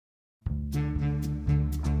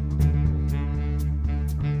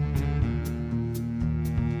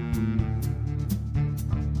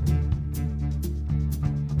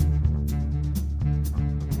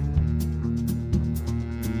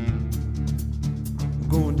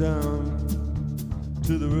going down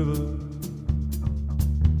to the river.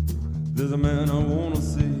 There's a man I wanna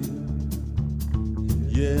see.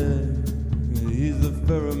 Yeah, he's a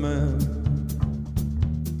ferryman.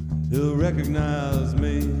 He'll recognize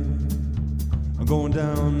me. I'm going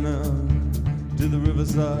down now to the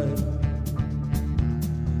riverside.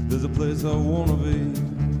 There's a place I wanna be.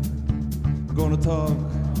 I'm gonna talk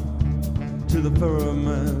to the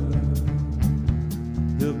ferryman.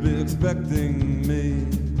 He'll be expecting me.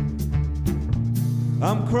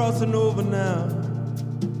 I'm crossing over now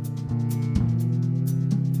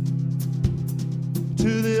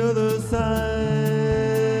to the other side.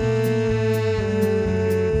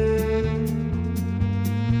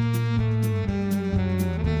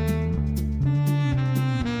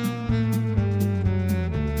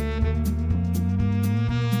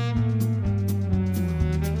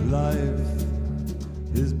 Life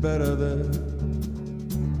is better there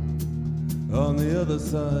on the other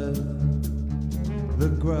side. The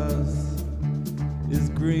grass is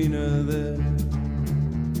greener there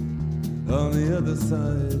on the other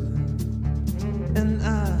side. And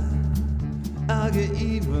I'll get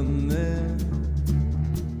even there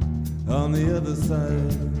on the other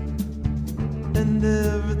side. And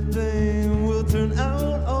everything will turn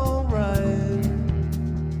out alright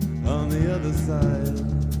on the other side.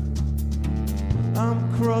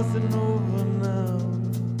 I'm crossing over now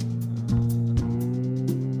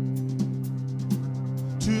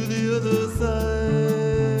to the other side.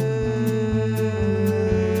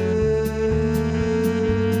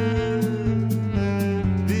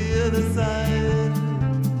 The other side.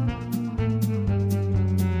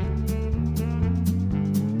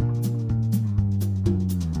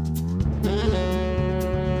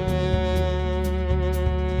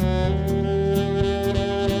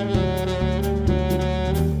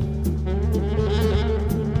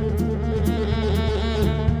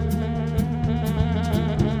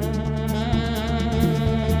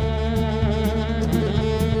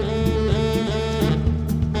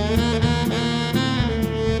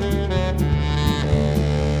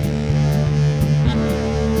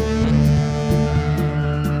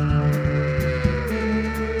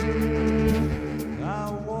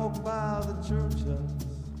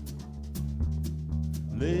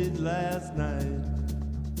 Late last night,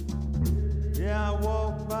 yeah, I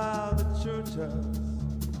walked by the church house,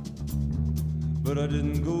 but I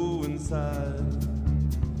didn't go inside,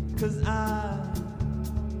 'cause I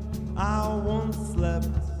once slept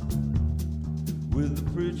with the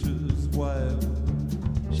preacher's wife.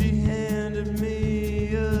 She handed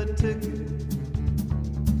me a ticket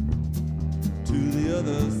to the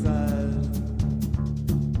other side.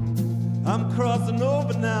 I'm crossing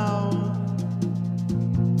over now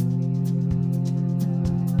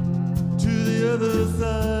the other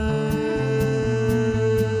side.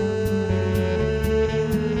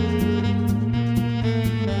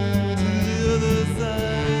 To the other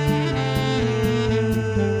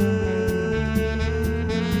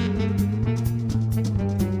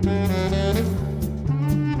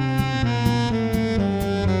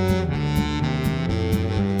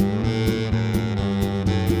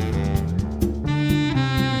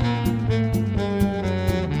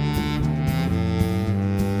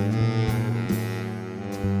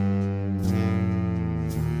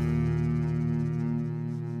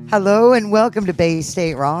Hello and welcome to Bay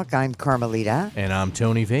State Rock. I'm Carmelita. And I'm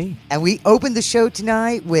Tony V. And we opened the show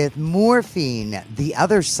tonight with Morphine, The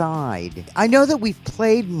Other Side. I know that we've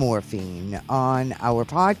played Morphine on our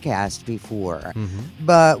podcast before,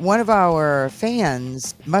 but one of our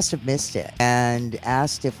fans must have missed it and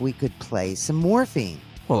asked if we could play some Morphine.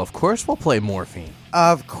 Well, of course we'll play Morphine.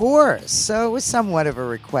 Of course. So it was somewhat of a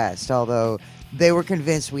request, although they were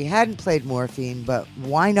convinced we hadn't played Morphine, but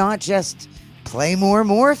why not just play more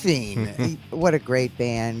Morphine? What a great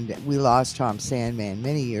band. We lost Tom Sandman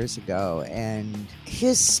many years ago, and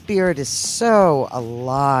his spirit is so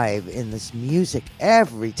alive in this music.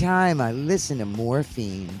 Every time I listen to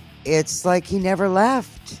Morphine, it's like he never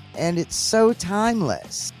left, and it's so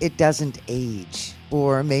timeless. It doesn't age,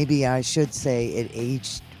 or maybe I should say it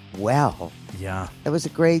aged well. Yeah. That was a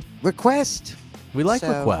great request. We like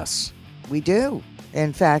requests. We do.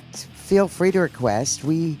 In fact, feel free to request.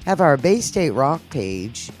 We have our Bay State Rock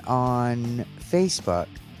page on Facebook.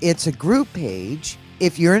 It's a group page.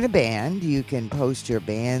 If you're in a band, you can post your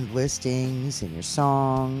band listings and your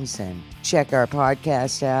songs and check our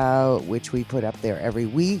podcast out, which we put up there every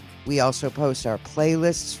week. We also post our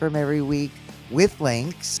playlists from every week with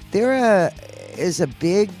links. There is a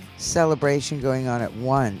big celebration going on at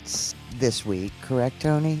once this week, correct,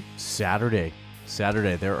 Tony? Saturday.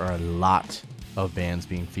 There are a lot of bands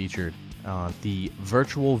being featured on the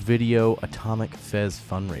Virtual Video Atomic Fez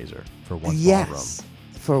fundraiser for Once Yes,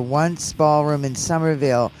 for Once Ballroom in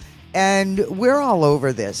Somerville. And we're all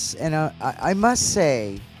over this. And I must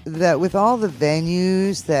say that with all the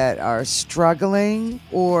venues that are struggling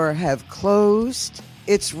or have closed,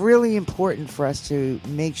 it's really important for us to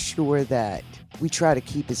make sure that we try to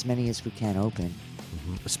keep as many as we can open.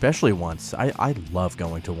 Especially Once. I love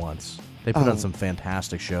going to Once. They put on some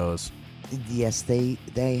fantastic shows. Yes, they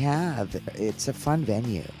have. It's a fun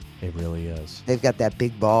venue. It really is. They've got that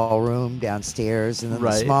big ballroom downstairs and then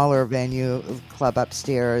the smaller venue club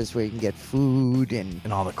upstairs where you can get food and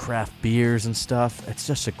all the craft beers and stuff. It's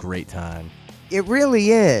just a great time. It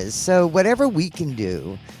really is. So whatever we can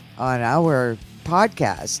do on our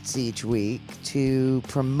podcasts each week to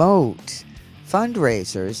promote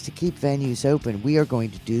fundraisers to keep venues open, we are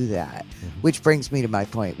going to do that. Which brings me to my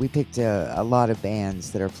point. We picked a lot of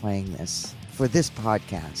bands that are playing this for this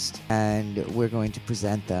podcast, and we're going to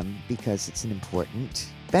present them because it's an important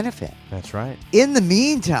benefit. That's right. In the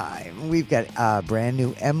meantime, we've got a brand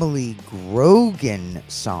new Emily Grogan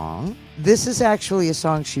song. This is actually a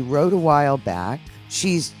song she wrote a while back.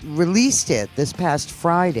 She's released it this past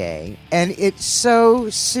Friday, and it so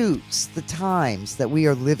suits the times that we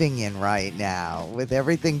are living in right now with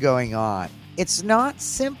everything going on. It's not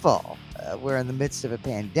simple. We're in the midst of a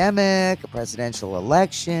pandemic, a presidential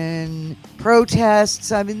election,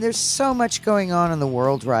 protests. I mean, there's so much going on in the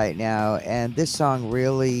world right now, and this song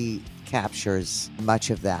really captures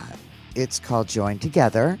much of that. It's called Join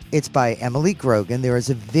Together. It's by Emily Grogan. There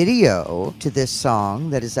is a video to this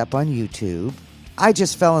song that is up on YouTube. I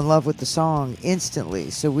just fell in love with the song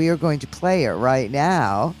instantly, so we are going to play it right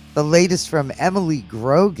now. The latest from Emily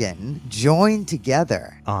Grogan, Join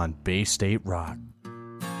Together. On Bay State Rock.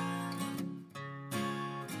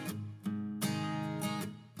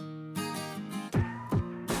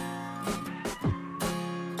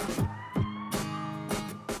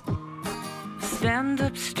 Stand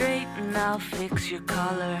up straight and I'll fix your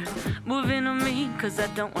collar. Move in on me cause I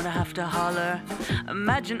don't wanna have to holler.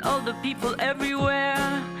 Imagine all the people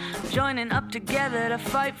everywhere joining up together to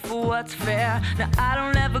fight for what's fair. Now I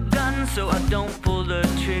don't have a gun so I don't pull the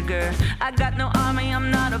trigger. I got no army, I'm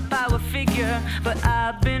not a power figure. But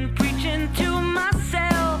I've been preaching to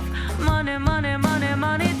myself. Money, money, money,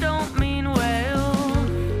 money don't mean well.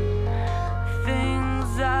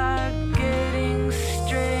 Things are getting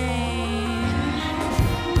strange.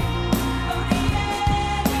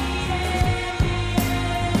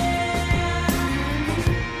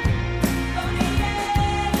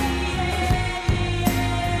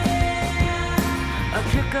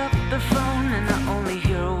 Pick up the phone and I only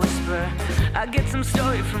hear a whisper. I get some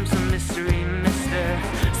story from some mystery mister.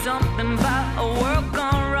 Something about a world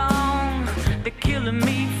gone wrong. They're killing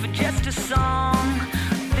me for just a song.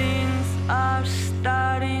 Things are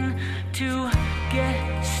starting to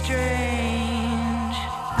get strange.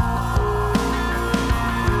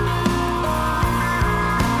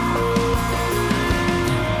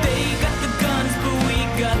 They got the guns but we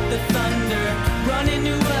got the thunder. Running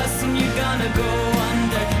to us and you're gonna go.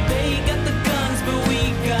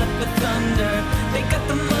 They got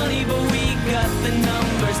the money, but we got the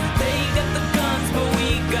numbers. They got the guns, but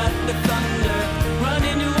we got the thunder. Run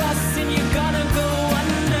into us and you're gonna go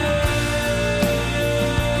under.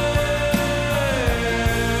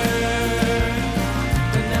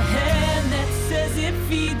 And the hand that says it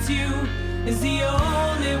feeds you is the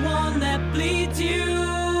only one that bleeds you.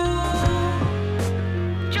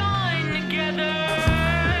 Join together.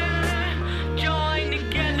 Join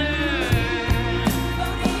together.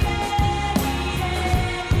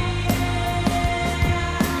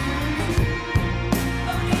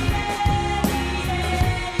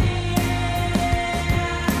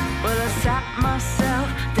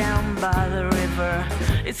 By the river,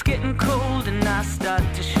 it's getting cold and I start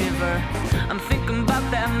to shiver. I'm thinking about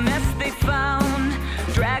that mess they found,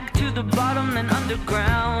 dragged to the bottom and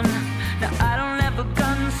underground. Now I don't have a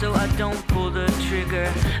gun so I don't pull the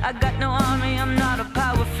trigger. I got no army, I'm not a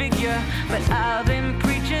power figure. But I've been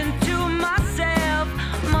preaching to myself.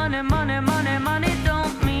 Money, money, money, money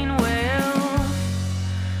don't mean well.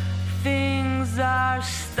 Things are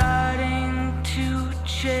starting to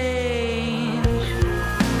change.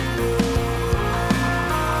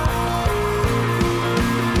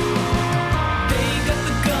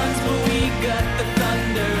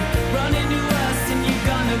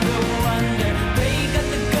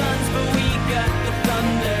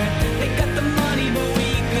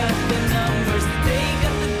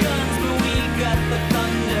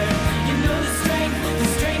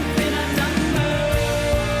 Strength in a number.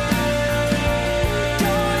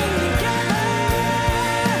 Join together.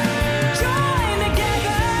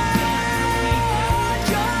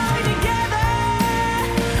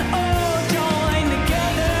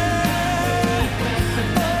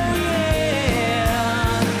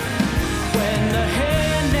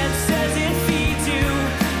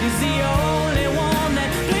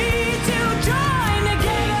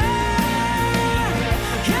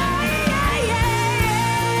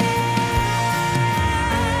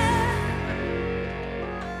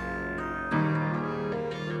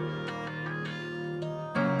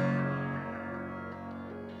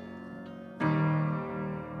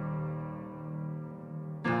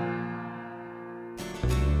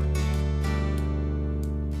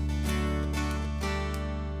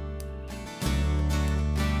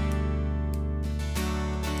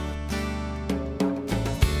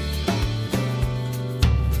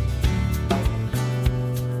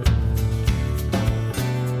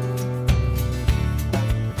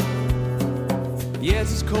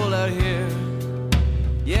 Yes, it's cold out here.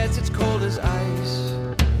 Yes, it's cold as ice.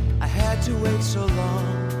 I had to wait so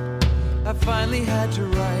long. I finally had to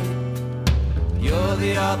write. You're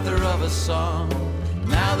the author of a song.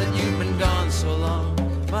 Now that you've been gone so long,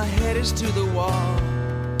 my head is to the wall,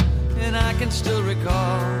 and I can still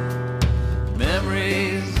recall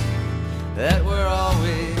memories that we're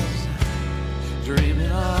always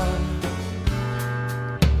dreaming of.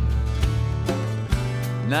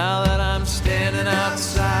 Now that I'm standing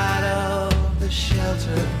outside of the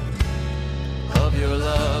shelter of your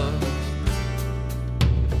love,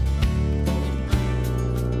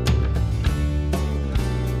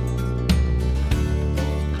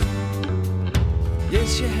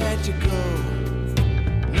 yes, you had to go.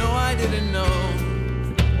 No, I didn't know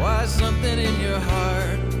why something in your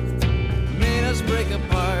heart made us break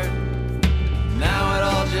apart. Now it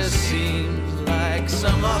all just seems like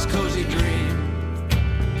some lost cozy dream.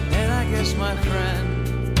 And I guess, my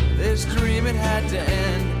friend, this dream, it had to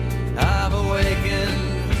end. I've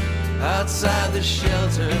awakened outside the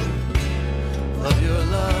shelter of your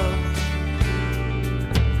love,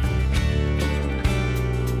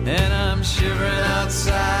 and I'm shivering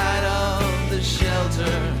outside of the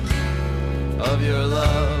shelter of your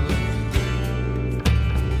love.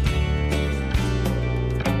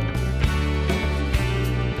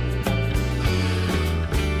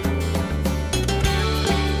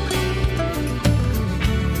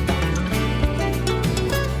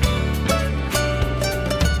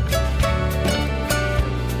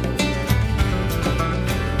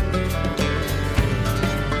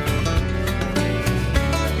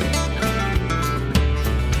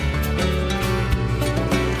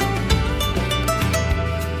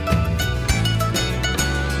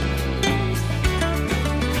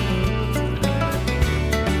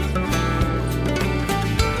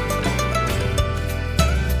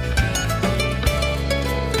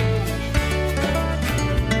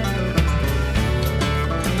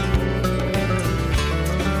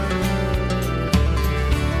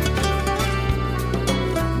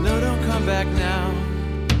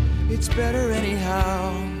 Better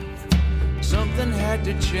anyhow. Something had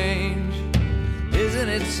to change. Isn't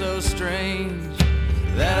it so strange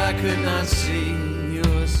that I could not see you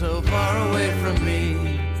were so far away from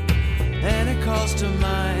me? And it calls to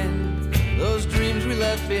mind those dreams we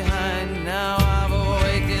left behind. Now I've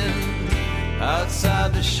awakened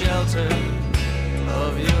outside the shelter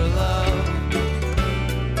of your love,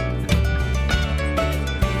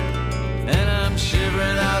 and I'm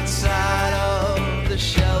shivering outside of the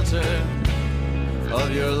shelter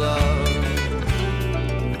of your love,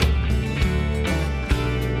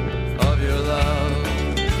 of your love,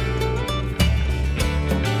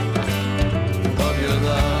 of your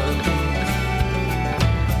love,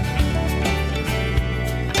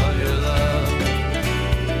 of your love.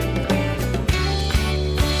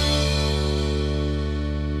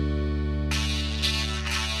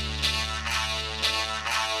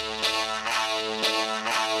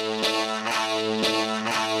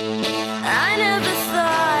 I never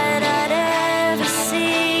thought I'd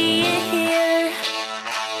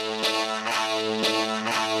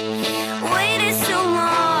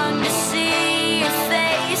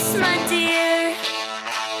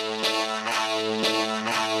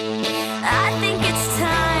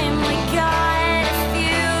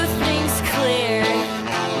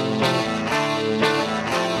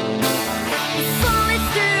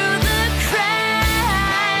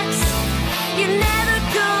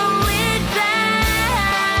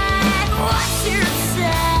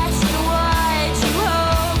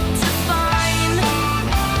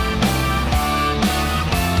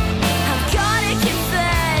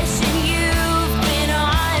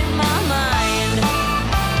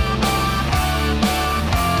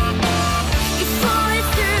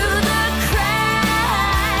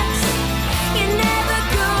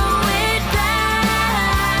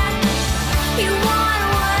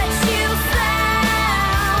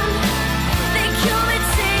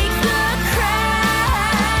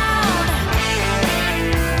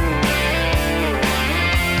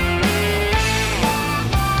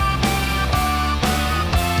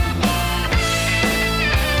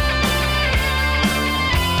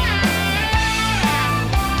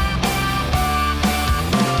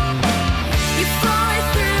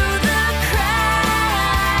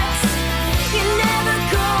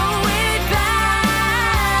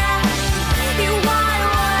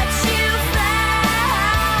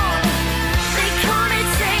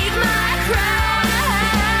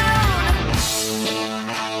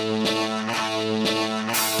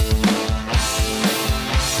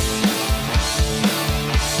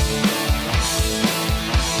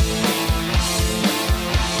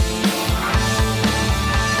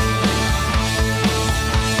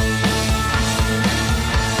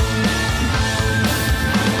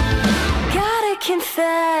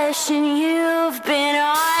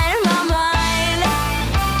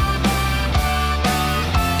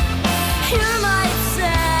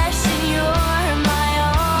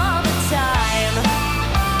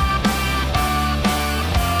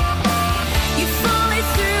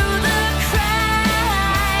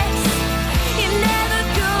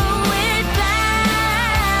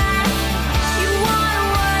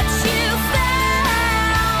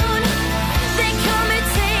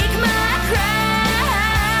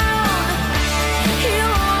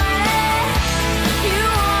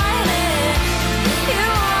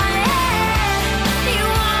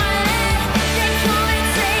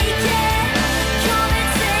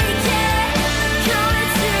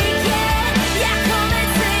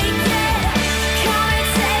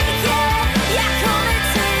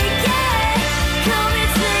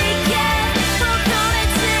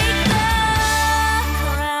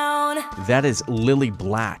That is Lily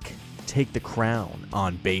Black, Take the Crown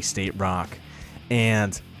on Bay State Rock.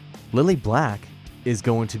 And Lily Black is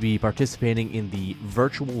going to be participating in the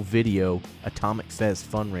Virtual Video Atomic Fez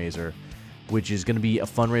fundraiser, which is going to be a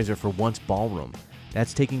fundraiser for Once Ballroom.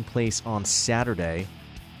 That's taking place on Saturday,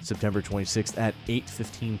 September 26th at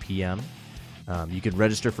 8:15 p.m. You can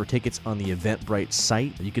register for tickets on the Eventbrite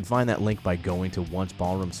site. You can find that link by going to Once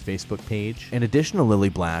Ballroom's Facebook page. In addition to Lily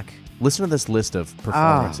Black, listen to this list of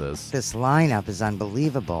performances. Oh, this lineup is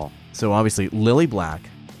unbelievable. So obviously, Lily Black,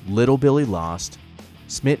 Little Billy Lost,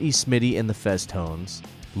 Smitty Smitty and the Festones,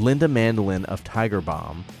 Linda Mandolin of Tiger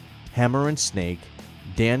Bomb, Hammer and Snake,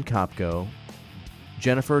 Dan Kopko,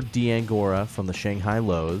 Jennifer D'Angora from the Shanghai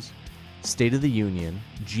Lows, State of the Union,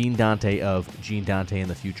 Gene Dante of Gene Dante and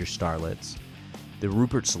the Future Starlets, the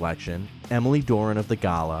Rupert Selection, Emily Doran of the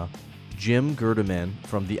Gala, Jim Gerdeman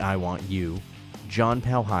from the I Want You, John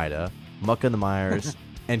Powhida, Muck and the Myers,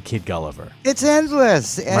 and Kid Gulliver. It's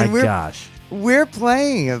endless. And My gosh. We're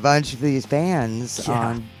playing a bunch of these bands Yeah.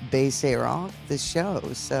 on Bay State Rock, the show.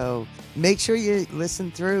 So make sure you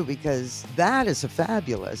listen through because that is a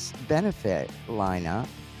fabulous benefit lineup.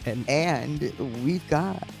 And we've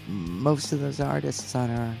got most of those artists on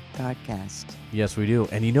our podcast. Yes, we do.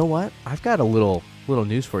 And you know what? I've got a little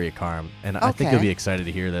news for you, Carm, and I think Okay. you'll be excited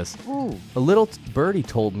to hear this. Ooh. A little birdie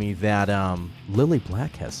told me that Lily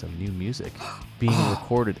Black has some new music being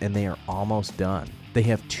recorded, and they are almost done. They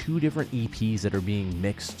have 2 different EPs that are being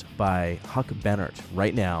mixed by Huck Bennett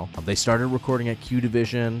right now. They started recording at Q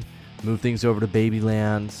Division, moved things over to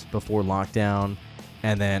Babyland before lockdown,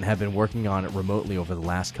 and then have been working on it remotely over the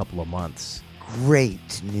last couple of months.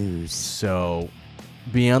 Great news. So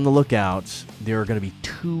be on the lookout. There are going to be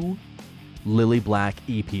 2 Lily Black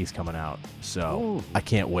EPs coming out. So Ooh. I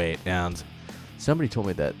can't wait. And somebody told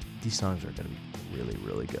me that these songs are going to be really,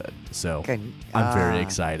 really good. So I'm very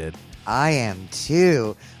excited. I am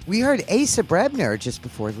too. We heard Asa Brebner just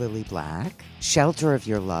before Lily Black. Shelter of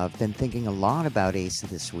Your Love. Been thinking a lot about Asa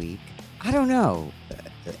this week. I don't know.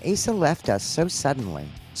 Asa left us so suddenly.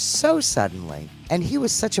 And he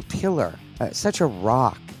was such a pillar, such a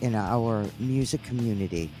rock in our music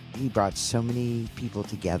community. He brought so many people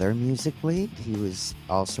together musically. He was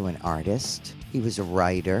also an artist. He was a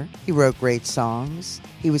writer. He wrote great songs.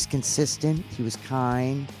 He was consistent. He was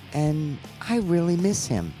kind. And I really miss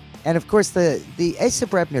him. And of course, the Asa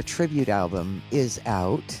Brebner tribute album is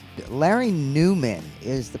out. Larry Newman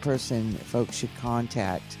is the person folks should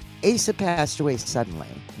contact. Asa passed away suddenly,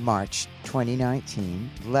 March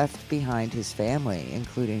 2019, left behind his family,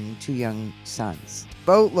 including 2 young sons.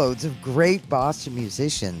 Boatloads of great Boston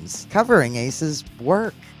musicians covering Asa's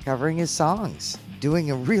work, covering his songs,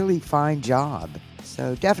 doing a really fine job.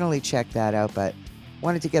 So definitely check that out, but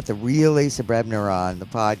wanted to get the real Asa Brebner on the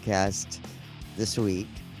podcast this week.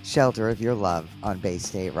 Shelter of Your Love on Bay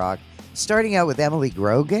State Rock. Starting out with Emily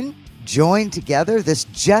Grogan. Joined Together. This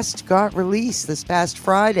just got released this past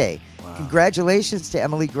Friday. Wow. Congratulations to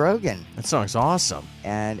Emily Grogan. That song's awesome.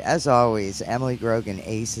 And as always, Emily Grogan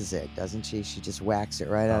aces it, doesn't she? She just whacks it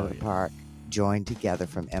right out of the park. Joined Together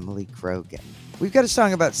from Emily Grogan. We've got a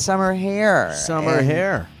song about summer hair. Summer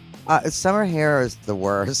hair. Summer hair is the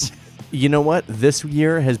worst. You know what? This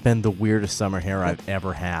year has been the weirdest summer hair I've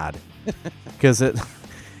ever had. Because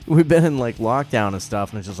we've been in like lockdown and stuff,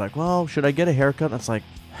 and it's just like, well, should I get a haircut? And it's like,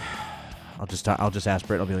 I'll just ask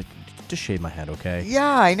Britt. I'll be like, just shave my head, okay?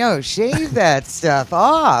 Yeah, I know. Shave that stuff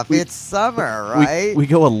off. It's summer, right? We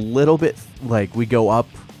go a little bit, like, we go up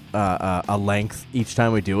a length each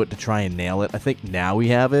time we do it to try and nail it. I think now we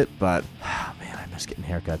have it, but, man, I miss getting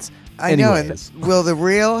haircuts. I know. Anyways. And will the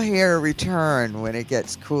real hair return when it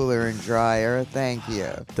gets cooler and drier? Thank you.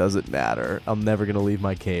 Doesn't matter. I'm never going to leave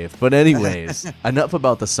my cave. But anyways, enough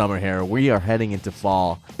about the summer hair. We are heading into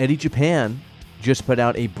fall. Eddie Japan just put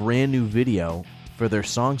out a brand new video for their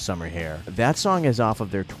song Summer Hair. That song is off of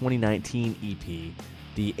their 2019 EP,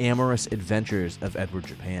 The Amorous Adventures of Edward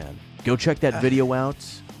Japan. Go check that video out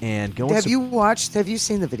and go. Have you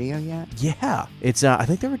seen the video yet? Yeah. It's I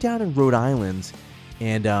think they were down in Rhode Island,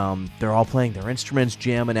 and they're all playing their instruments,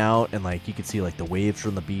 jamming out, and like you can see like the waves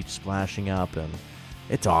from the beach splashing up, and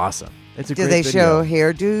it's awesome. It's a great video. Do they show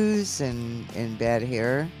hairdos and bad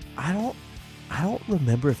hair? I don't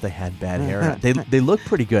remember if they had bad hair. They look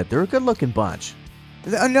pretty good. They're a good-looking bunch.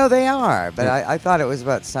 No, they are. But I thought it was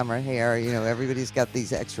about summer hair. You know, everybody's got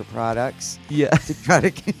these extra products to try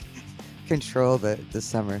to control the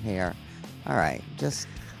summer hair. All right, just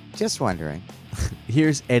wondering.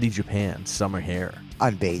 Here's Eddie Japan, Summer Hair.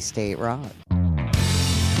 On Bay State Rock.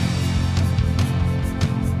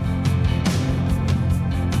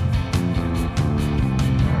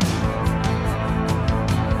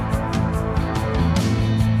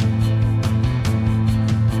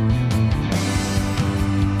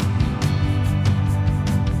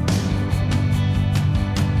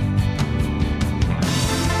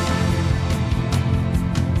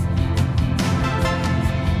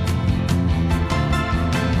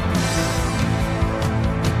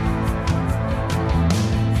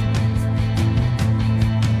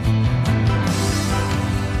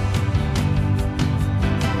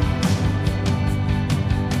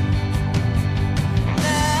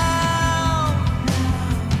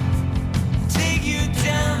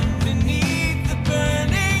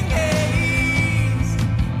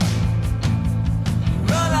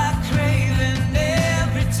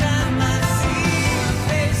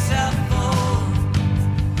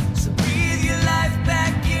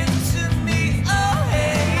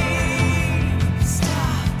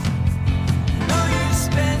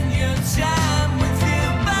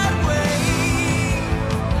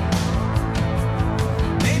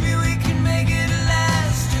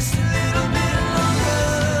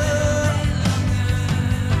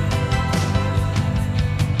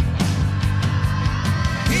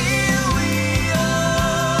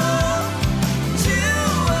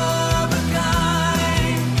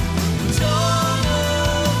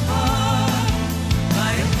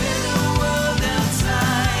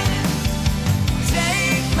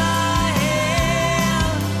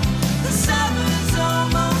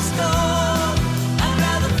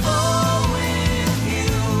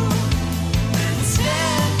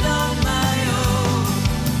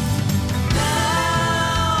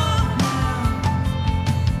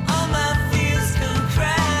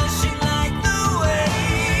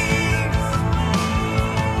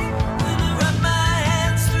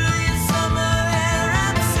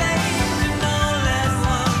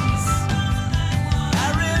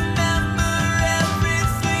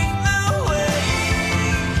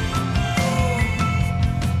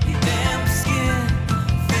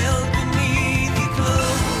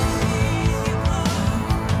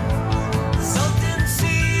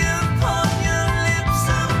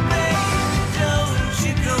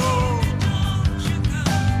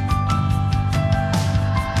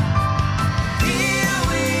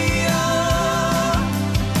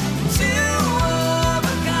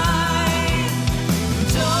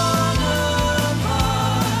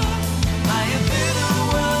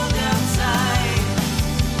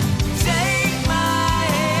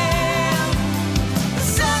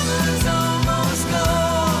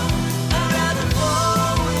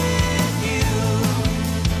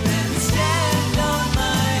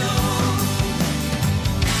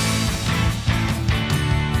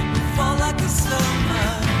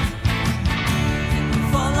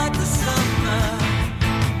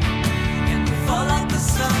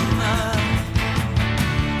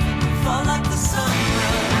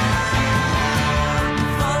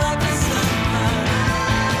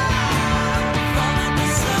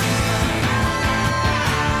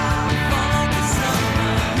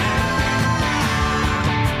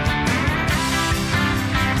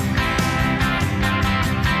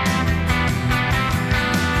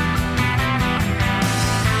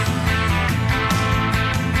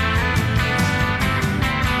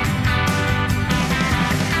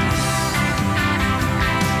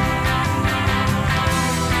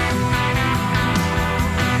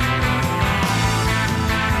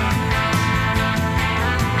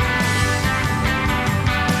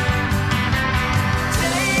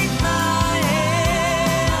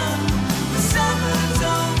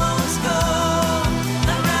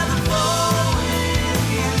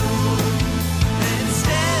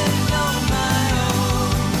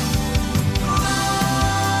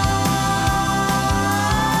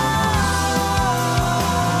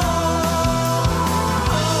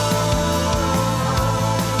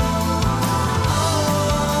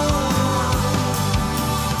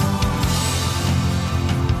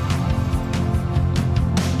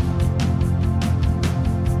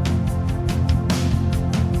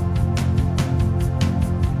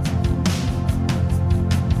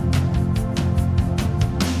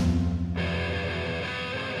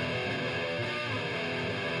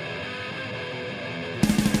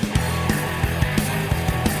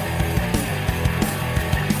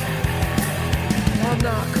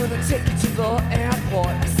 gonna take you to the airport.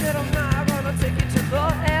 I said I'm not gonna take you to the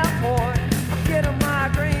airport. I'm getting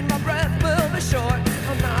migraine, my breath will be short.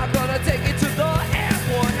 I'm not gonna take you to the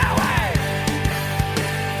airport. No way!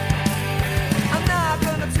 I'm not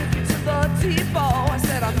gonna take you to the depot. I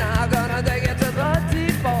said I'm not gonna take you to the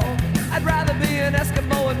depot. I'd rather be an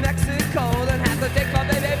Eskimo in Mexico than have to take my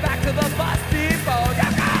baby back to the bus depot.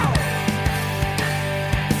 Yeah, go!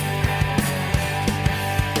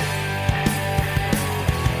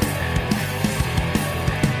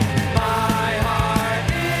 My heart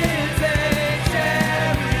is a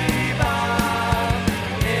cherry bomb.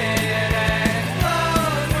 It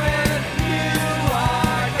explodes when you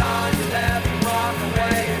are gone. You left and walked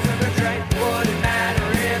away. You took a train. Wouldn't matter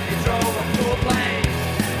if you drove up to a plane.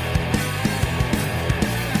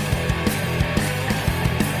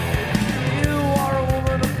 You are a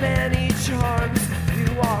woman of many charms. You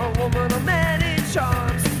are a woman of many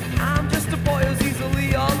charms. I'm just a boy who's easily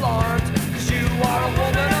alarmed. 'Cause you are a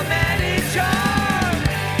woman of many charms.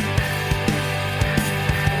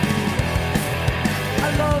 I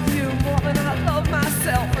love you more than I love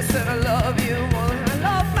myself. I said I love you more than I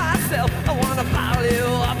love myself. I wanna bottle you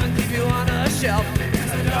up and keep you on a shelf.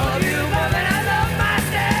 'Cause I love you more than I love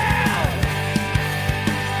myself.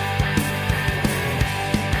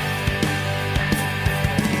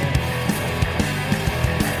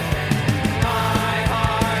 My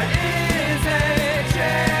heart is a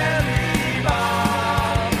cherry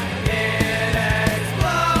bomb. It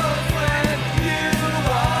explodes when you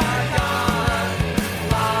are gone.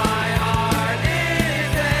 My heart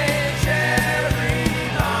is a cherry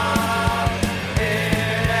bomb.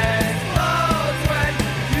 It explodes when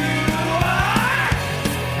you are.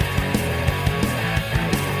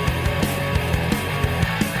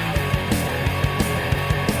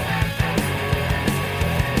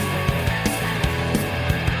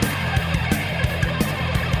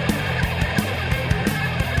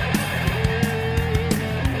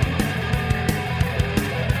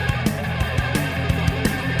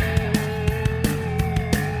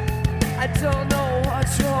 I don't know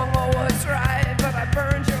what's wrong or what's right, but I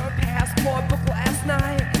burned your passport book last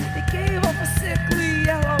night. It gave off a sickly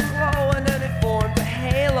yellow glow, and then it formed a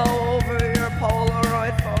halo over your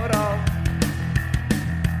Polaroid photo.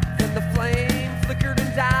 Then the flame flickered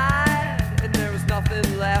and died, and there was nothing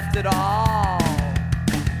left at all.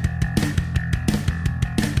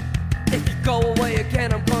 If you go away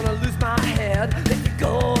again, I'm gonna lose my head. If you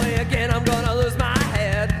go away again, I'm gonna lose my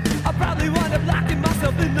head. I'll probably wind up locking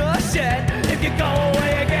myself in the shed. If you go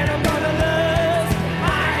away again, I'm gonna lose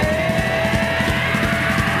my head.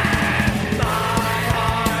 My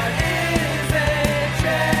heart is a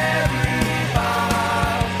cherry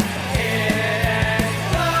bomb. It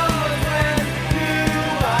explodes when you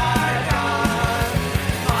are gone.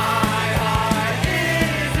 My heart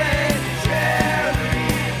is a cherry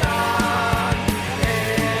bomb.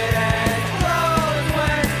 It explodes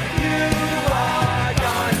when you are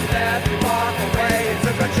gone. You left me walk away. You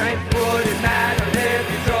took a train. Wouldn't matter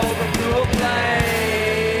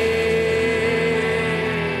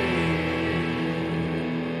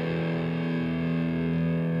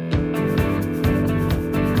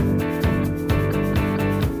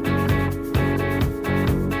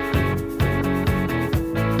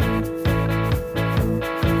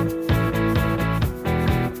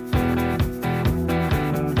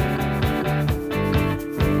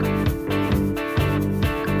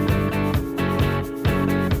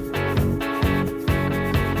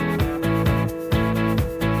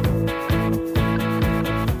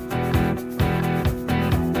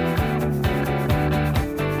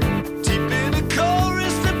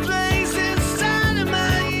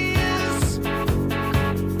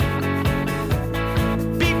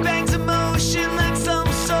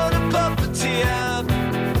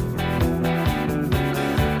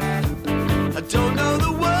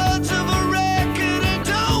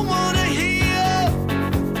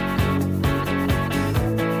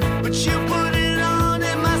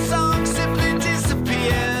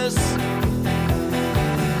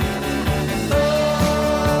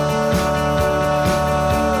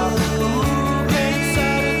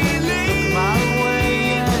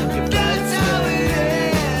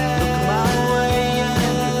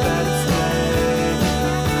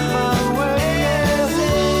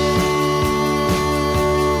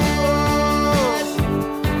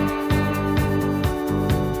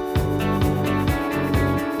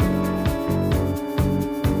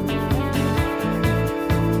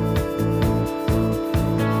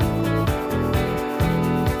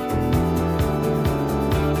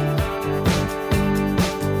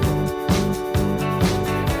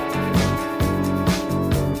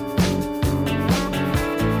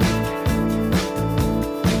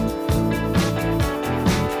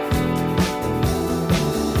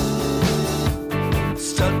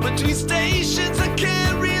Between stations, I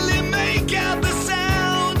can't really make out the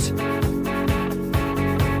sound.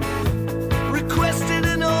 Requested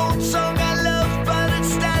an old song I love, but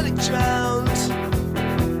it's static drowned.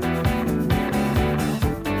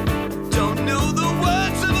 Don't know the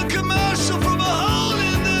words of a commercial from a hole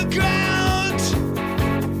in the ground.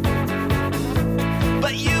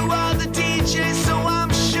 But you are the DJ, so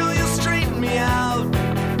I'm sure you'll straighten me out.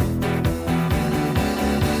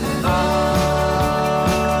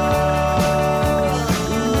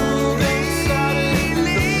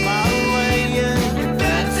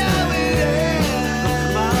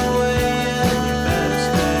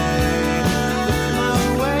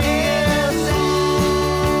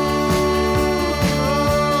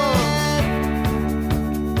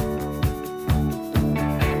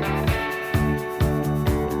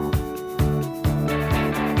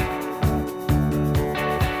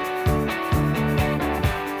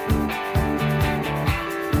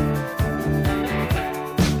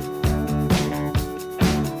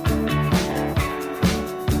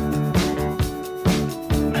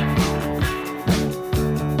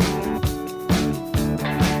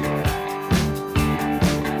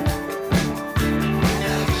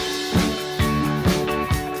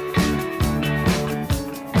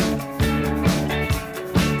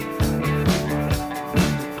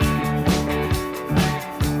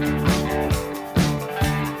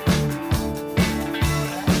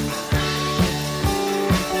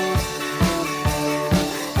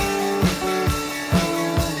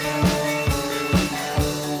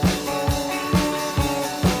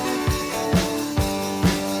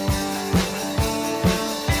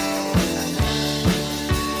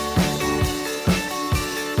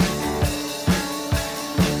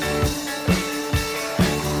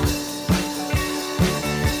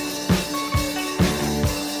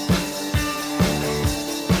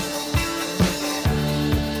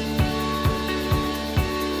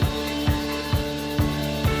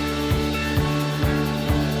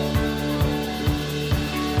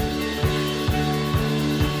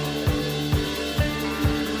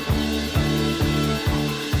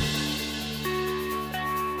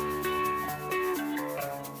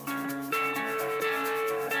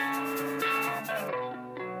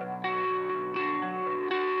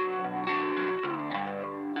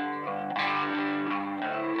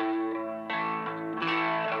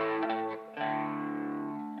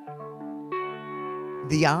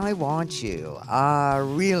 The I Want You,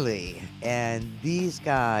 really. And these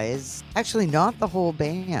guys, actually not the whole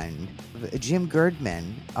band, Jim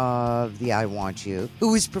Girdman of the I Want You,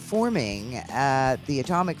 who is performing at the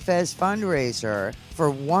Atomic Fez fundraiser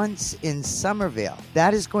for Once in Somerville.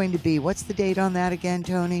 That is going to be, what's the date on that again,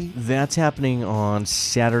 Tony? That's happening on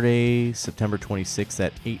Saturday, September 26th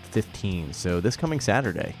at 8:15. So this coming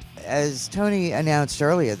Saturday. As Tony announced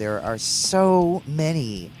earlier, there are so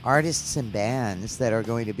many artists and bands that are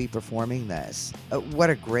going to be performing this.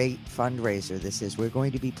 What a great fundraiser this is. We're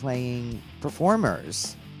going to be playing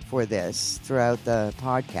performers for this throughout the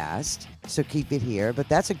podcast, so keep it here. But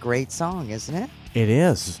that's a great song, isn't it? It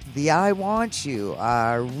is. The I Want You,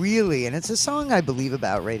 really, and it's a song I believe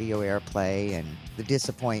about radio airplay and the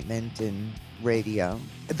disappointment in radio.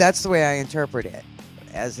 That's the way I interpret it.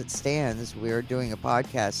 As it stands, we're doing a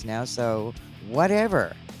podcast now, so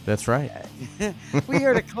whatever. That's right. We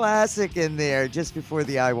heard a classic in there just before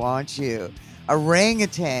the I Want You.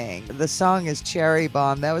 Orangutan. The song is Cherry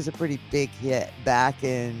Bomb. That was a pretty big hit back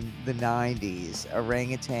in the 90s.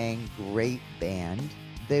 Orangutan, great band.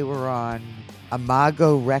 They were on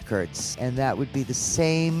Imago Records, and that would be the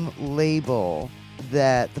same label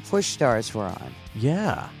that the Push Stars were on.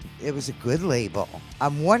 Yeah. It was a good label.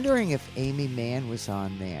 I'm wondering if Amy Mann was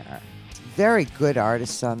on there. Very good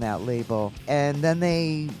artists on that label. And then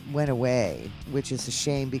they went away, which is a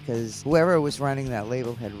shame because whoever was running that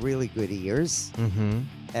label had really good ears. Mm-hmm.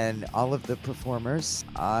 And all of the performers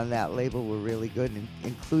on that label were really good,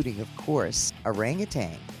 including, of course,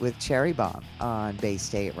 Orangutan with Cherry Bomb on Bay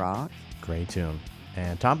State Rock. Great tune.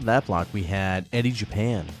 And top of that block, we had Eddie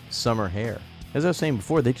Japan, Summer Hair. As I was saying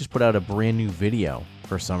before, they just put out a brand new video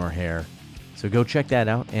for Summer Hair. So go check that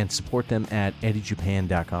out and support them at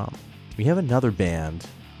eddiejapan.com. We have another band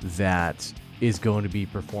that is going to be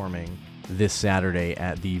performing this Saturday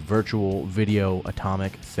at the Virtual Video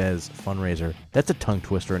Atomic Fez fundraiser. That's a tongue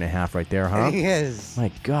twister and a half right there, huh? It is.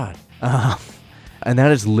 My God. And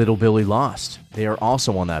that is Little Billy Lost. They are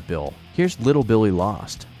also on that bill. Here's Little Billy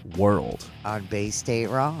Lost, World. On Bay State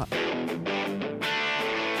Rock.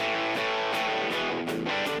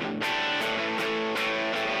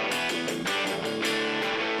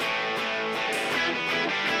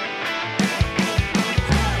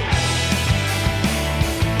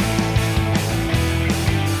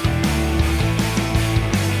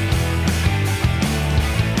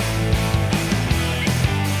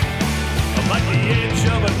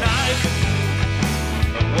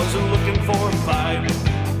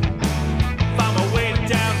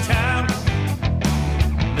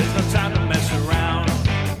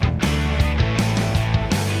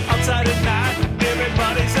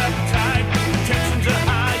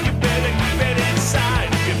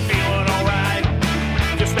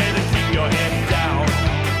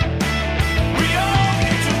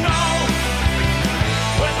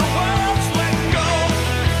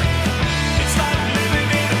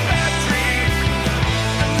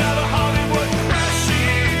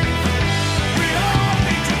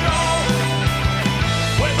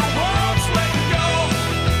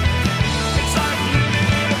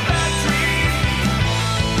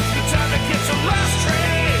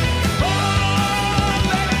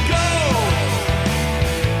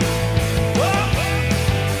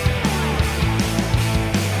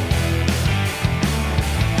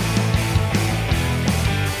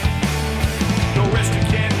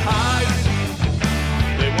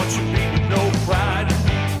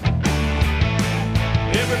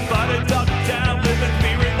 Everybody duck down, live in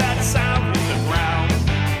fear of that sound in the ground.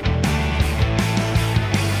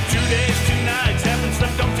 2 days, 2 nights, having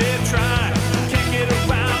stuff, don't dare try. Can't get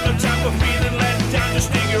around, no time for feeling let down.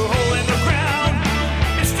 Just dig your hole in the ground.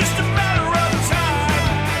 It's just a matter of time.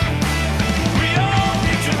 We all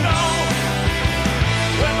need to know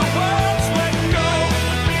when the world's let go.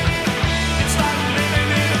 It's like living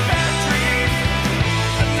in a bad dream,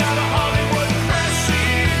 another Hollywood press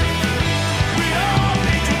scene. We all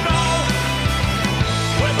need to know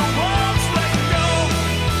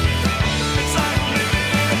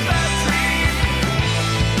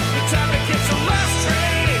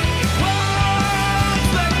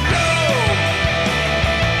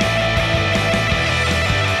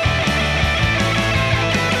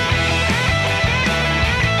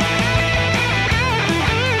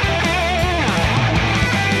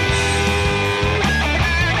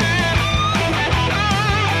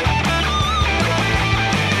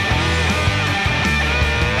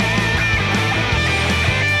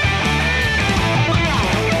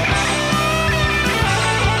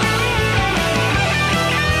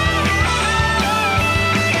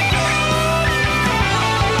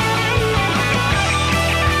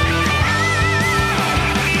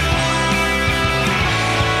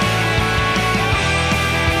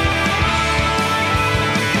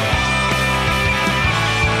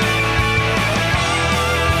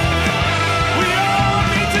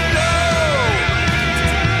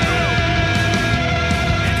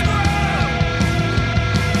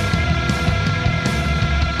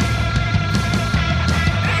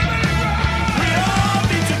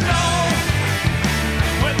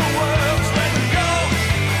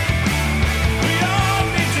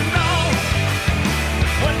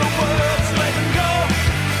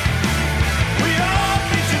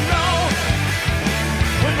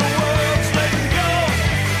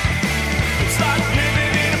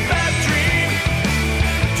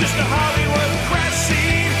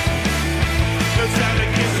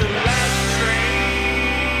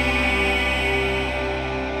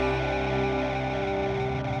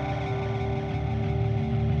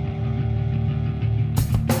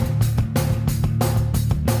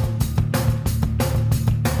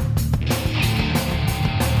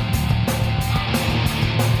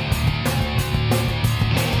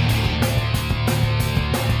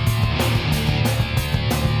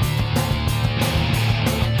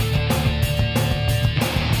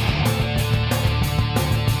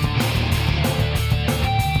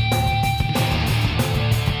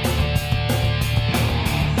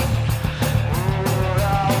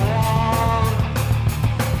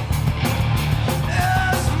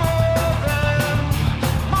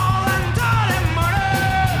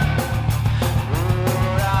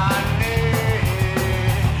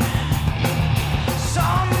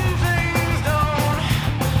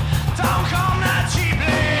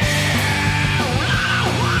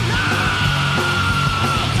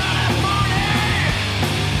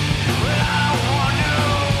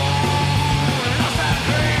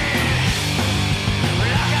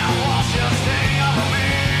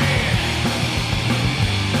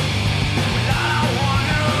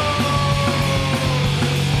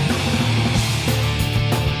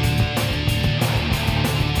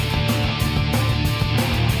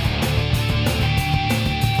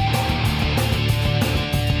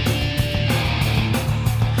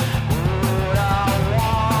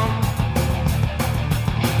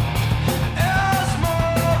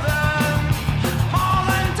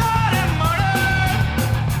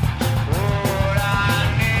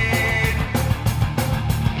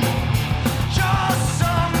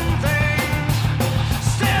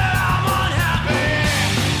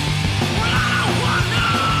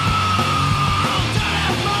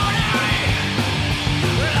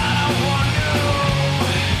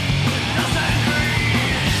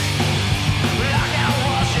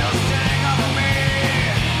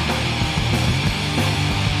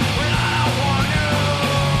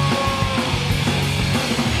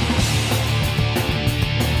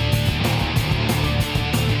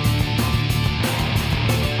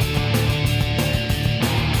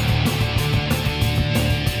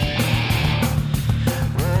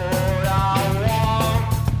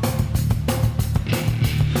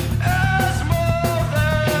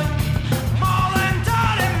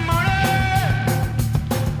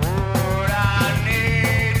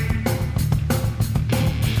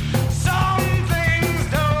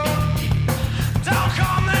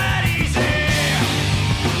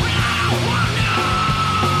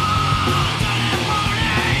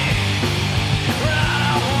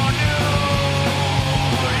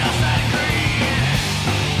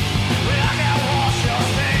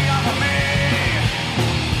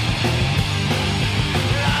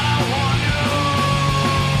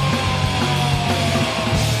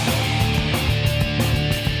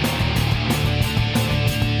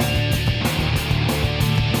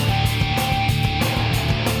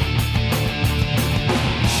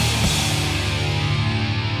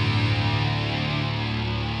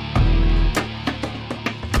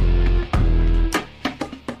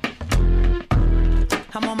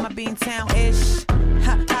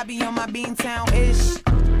Beantown-ish.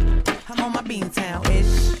 I'm on my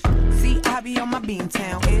Beantown-ish. See, I be on my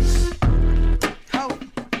Beantown-ish. Ho,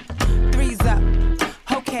 threes up.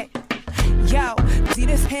 Okay. Yo, see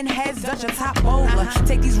this pinhead's Dutch a top bowler.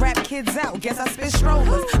 Take these rap kids out, guess I spit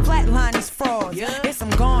strollers. Flatline these frauds, there's some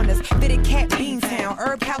goners. Fitted cat Beantown,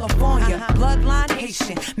 Herb California. Bloodline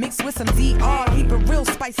Haitian, mixed with some DR. Keep it real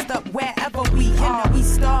spiced up wherever we are. We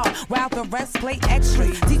star, while the rest play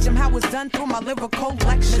extras. Teach them how it's done through my lyrical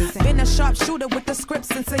lectures. Been a sharpshooter with the script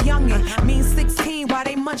since a youngin'. Mean 16 while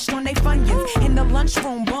they munched on they funyuns. In the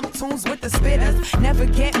lunchroom, bump tunes with the spitters. Never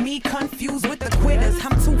get me confused with the quitters.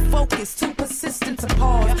 I'm too focused, too persistent to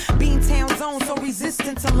pause. Beantown zone, so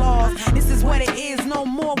resistant to laws. This is what it is, no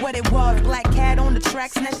more what it was. Black cat on the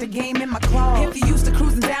track, snatch the game in my claws. If you used to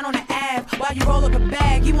cruising down on the Ave while you roll up a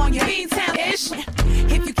bag, you on your Beantown-ish.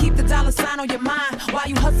 If you keep the dollar sign on your mind while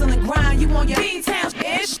you hustle and grind, you on your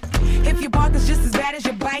Beantown-ish. If your bark is just as bad as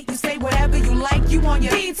your bite, you say whatever you like, you on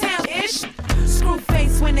your Beantown-ish. Screw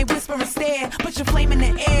face when they whisper and stare, put your flame in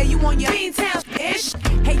the air, you on your Beantown-ish.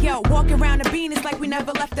 Hey yo, walk around the bean, it's like we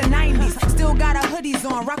never left the 90s. Still got our hoodies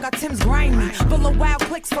on, rock our Tim's grimy. Full of wild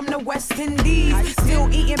clicks from the West Indies.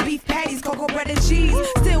 Still eating beef patties, cocoa bread and cheese.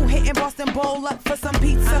 Still hitting Boston Bowl up for some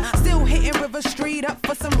pizza. Still hitting River Street up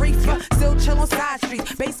for some reefer. Still chill on side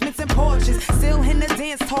streets, basements and porches. Still in the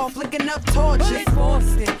dance hall, flicking up torches.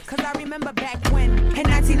 Forced it, cause I remember back when, in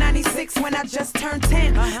 1996, when I just turned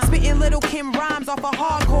 10. Spitting Little Kim rhymes off a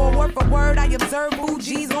hardcore. Word for word, I observe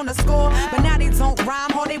Fugees on the score. But now they don't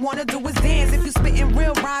rhyme, all they wanna do is dance. If you spitting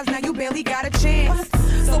real rhymes, now you barely got a chance.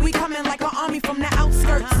 So we coming like an army from the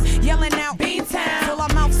outskirts, yelling out Beantown till our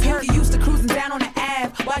mouths hurt. If you used to cruising down on the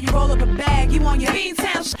Ave while you roll up a bag, you on your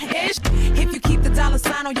Beantown-ish. If you keep the dollar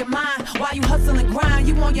sign on your mind while you hustle and grind,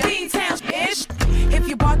 you on your Beantown-ish. If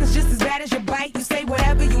your bark is just as bad as your bite, you say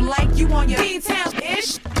whatever you like, you on your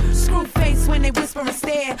Beantown-ish. Screw face when they whisper and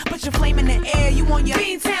stare, put your flame in the air, you on your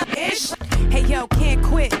Beantown-ish. Hey yo, can't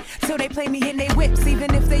quit till they play me in they whips,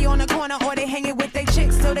 even if they on the corner or they hanging with they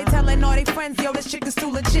chicks. Till they telling all they friends, yo, this chick is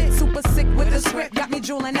too legit. Super sick with the script, got me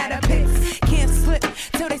drooling at her pics. Can't slip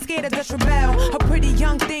till they scared of Dutch Rebel. A pretty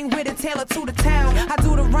young thing with a tailor to the tail. I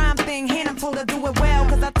do the rhyme thing, and I'm told I do it well,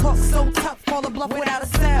 cause I talk so tough, fall a bluff without a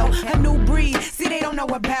cell. A new breed, see they don't know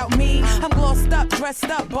about me. I'm glossed up, dressed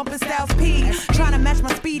up, bumping Styles P. Trying to match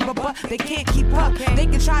my speed, but they can't keep up. They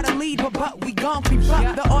can try to lead, but we gon' creep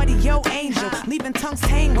up. The audio angel, leaving tongues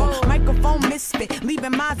tangle. Microphone misfit,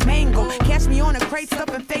 leaving minds mangle. Catch me on a crate,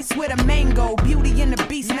 stuffing face with a mango. Beauty and the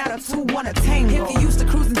beast, now the two wanna tangle. If you used to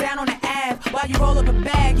cruising down on the Ave while you roll up a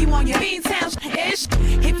bag, you on your Beantown-ish.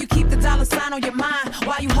 If you keep the dollar sign on your mind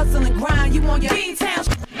while you hustle and grind, you on your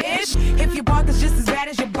Beantown-ish. If your bark is just as bad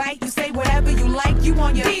as your bite, you say whatever you like, you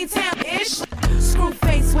on your Beantown-ish. Screw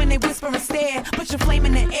face when they whisper and stare, put your flame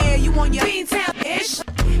in the air, you on your Beantown-ish.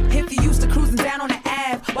 If you used to cruising down on the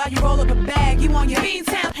Ave while you roll up a bag, you on your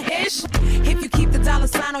Beantown-ish. If you keep the dollar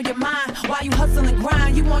sign on your mind while you hustle and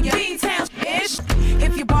grind, you on your Beantown-ish.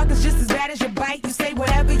 If your bark is just as bad as your bite, you say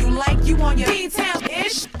whatever you like, you on your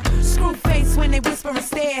Beantown-ish. Screw face when they whisper and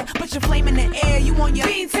stare, put your flame in the air, you on your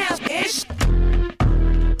Beantown-ish.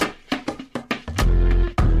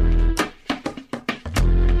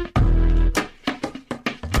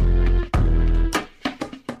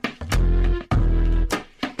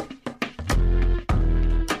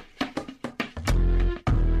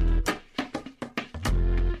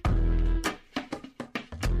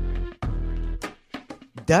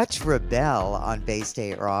 Dutch Rebel on Bay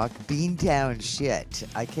State Rock, Beantown shit.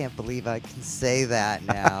 I can't believe I can say that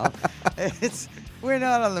now. We're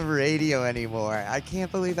not on the radio anymore. I can't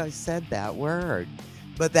believe I said that word.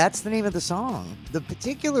 But that's the name of the song. The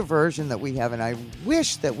particular version that we have, and I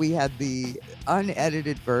wish that we had the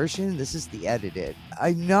unedited version. This is the edited.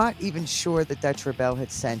 I'm not even sure that Dutch Rebel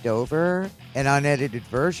had sent over an unedited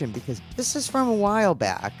version because this is from a while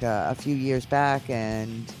back, a few years back,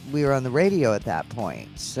 and we were on the radio at that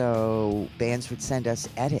point. So bands would send us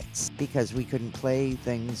edits because we couldn't play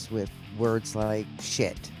things with words like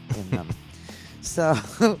shit in them. So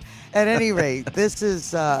at any rate, this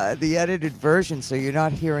is the edited version, so you're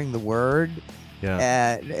not hearing the word.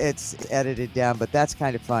 Yeah. It's edited down, but that's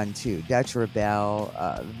kind of fun, too. Dutch Rebel,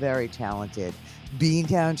 very talented.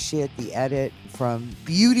 Beantown shit, the edit from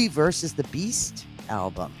Beauty versus the Beast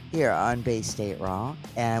album here on Bay State Rock.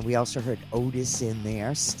 And we also heard Otis in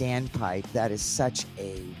there, Standpipe. That is such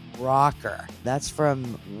a rocker. That's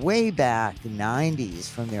from way back 90s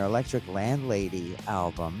from their Electric Landlady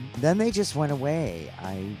album. Then they just went away.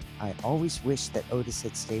 I always wished that Otis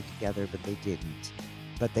had stayed together, but they didn't.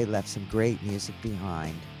 but they left some great music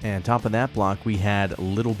behind. And top of that block, we had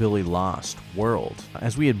Little Billy Lost, World.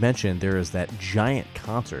 As we had mentioned, there is that giant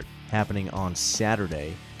concert happening on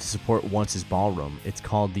Saturday to support Once's Ballroom. It's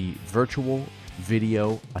called the Virtual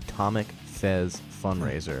Video Atomic Fez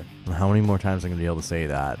Fundraiser. How many more times am I going to be able to say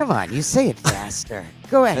that? Come on, you say it faster.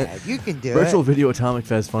 Go ahead, you can do Virtual it. Video Atomic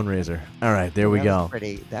Fez Fundraiser. All right, there we go.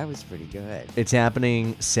 That was pretty good. It's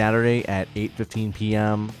happening Saturday at 8:15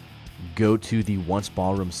 p.m. Go to the Once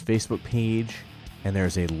Ballroom's Facebook page, and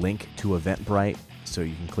there's a link to Eventbrite, so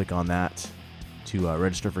you can click on that to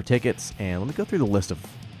register for tickets. And let me go through the list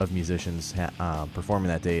of musicians performing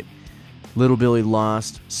that date. Little Billy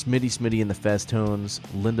Lost, Smitty and the Feztones,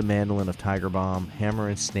 Linda Mandolin of Tiger Bomb, Hammer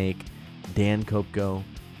and Snake, Dan Kopko,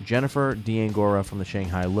 Jennifer D'Angora from the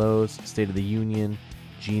Shanghai Lows, State of the Union,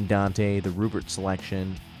 Gene Dante, the Rupert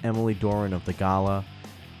Selection, Emily Doran of the Gala,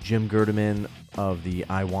 Jim Gerdeman of the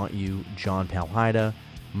I Want You, John Palhida,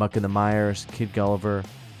 Muck and the Myers, Kid Gulliver,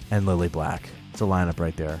 and Lily Black. It's a lineup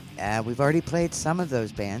right there. We've already played some of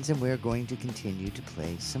those bands, and we're going to continue to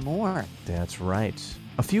play some more. That's right.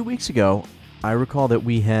 A few weeks ago, I recall that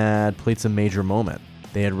we had played some Major Moment.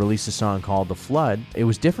 They had released a song called The Flood. It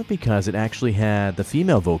was different because it actually had the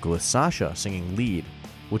female vocalist Sasha singing lead,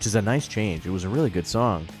 which is a nice change. It was a really good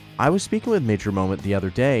song. I was speaking with Major Moment the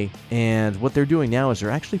other day, and what they're doing now is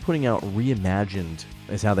they're actually putting out reimagined,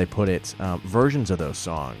 is how they put it, versions of those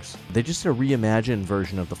songs. They just did a reimagined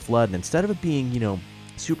version of The Flood, and instead of it being,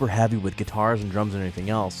 super heavy with guitars and drums and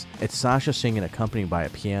everything else, it's Sasha singing accompanied by a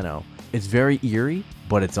piano. It's very eerie,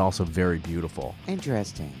 but it's also very beautiful.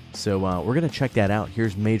 Interesting. So we're going to check that out.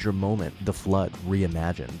 Here's Major Moment, The Flood,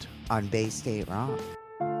 reimagined. On Bay State Rock.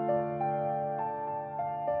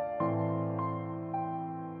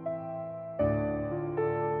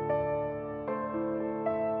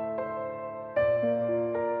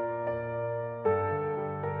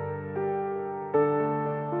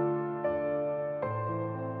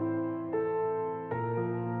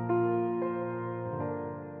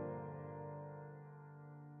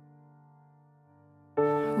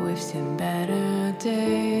 We've seen better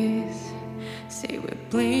days. Say we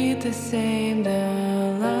bleed the same,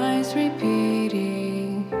 the lies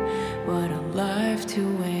repeating. What a life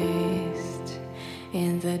to waste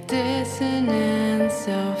in the dissonance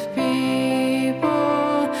of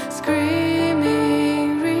people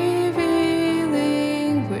screaming,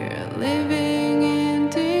 revealing we're living in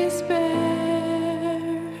despair.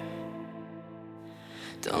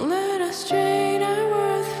 Don't let us strain our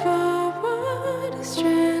worth for what is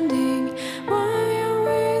trending. Why are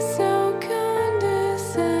we so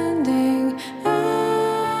condescending?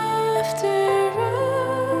 After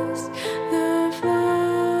us, the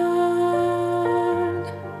flood.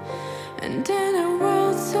 And in a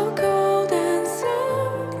world so cold and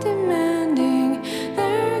so demanding,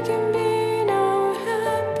 there can be no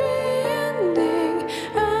happy ending.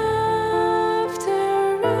 After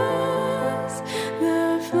us,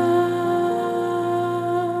 the flood.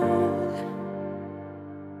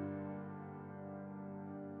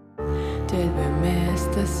 Did we miss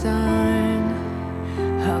the sign?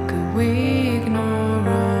 How could we ignore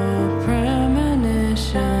our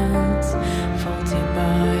premonitions? Faulty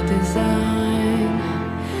by design.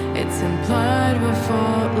 It's implied we're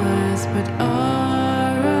faultless, but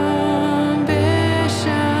our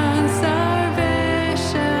ambitions are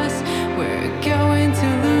vicious. We're going to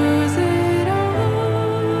lose it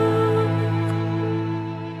all.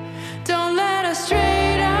 Don't let us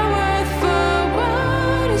trade our worth for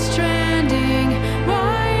what is trending.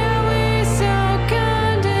 Why are we so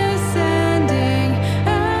condescending?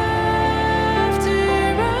 After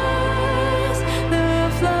us, the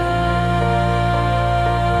flood.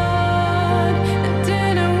 And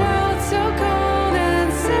in a world so cold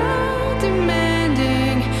and so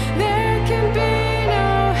demanding, there can be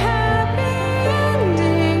no happy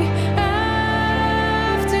ending.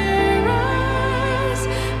 After us,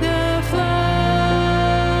 the flood.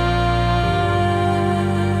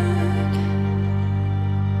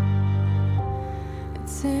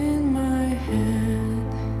 It's in my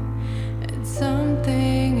hand. It's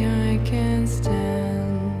something I can't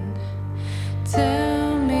stand.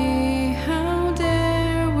 Tell me, how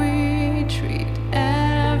dare we treat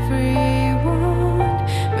everyone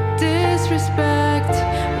with disrespect?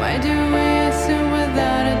 Why do we assume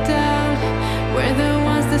without a doubt we're the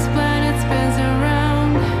ones this planet spins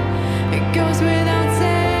around? It goes without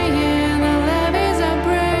saying the levees are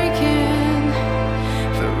breaking.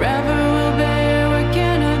 Forever we'll bear what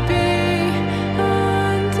cannot be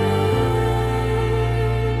undone.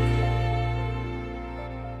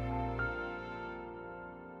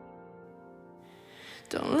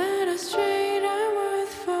 Don't let us trade our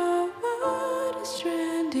worth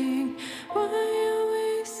Why are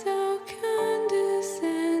we so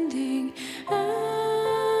condescending?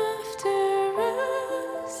 After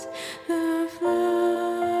us, the flood.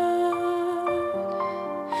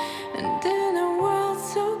 And in a world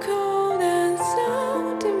so cold and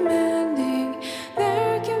so demanding,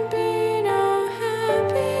 there can be no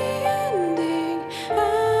happy ending.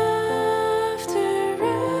 After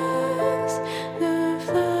us, the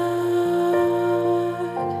flood.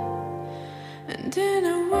 And in a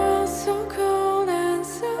world so cold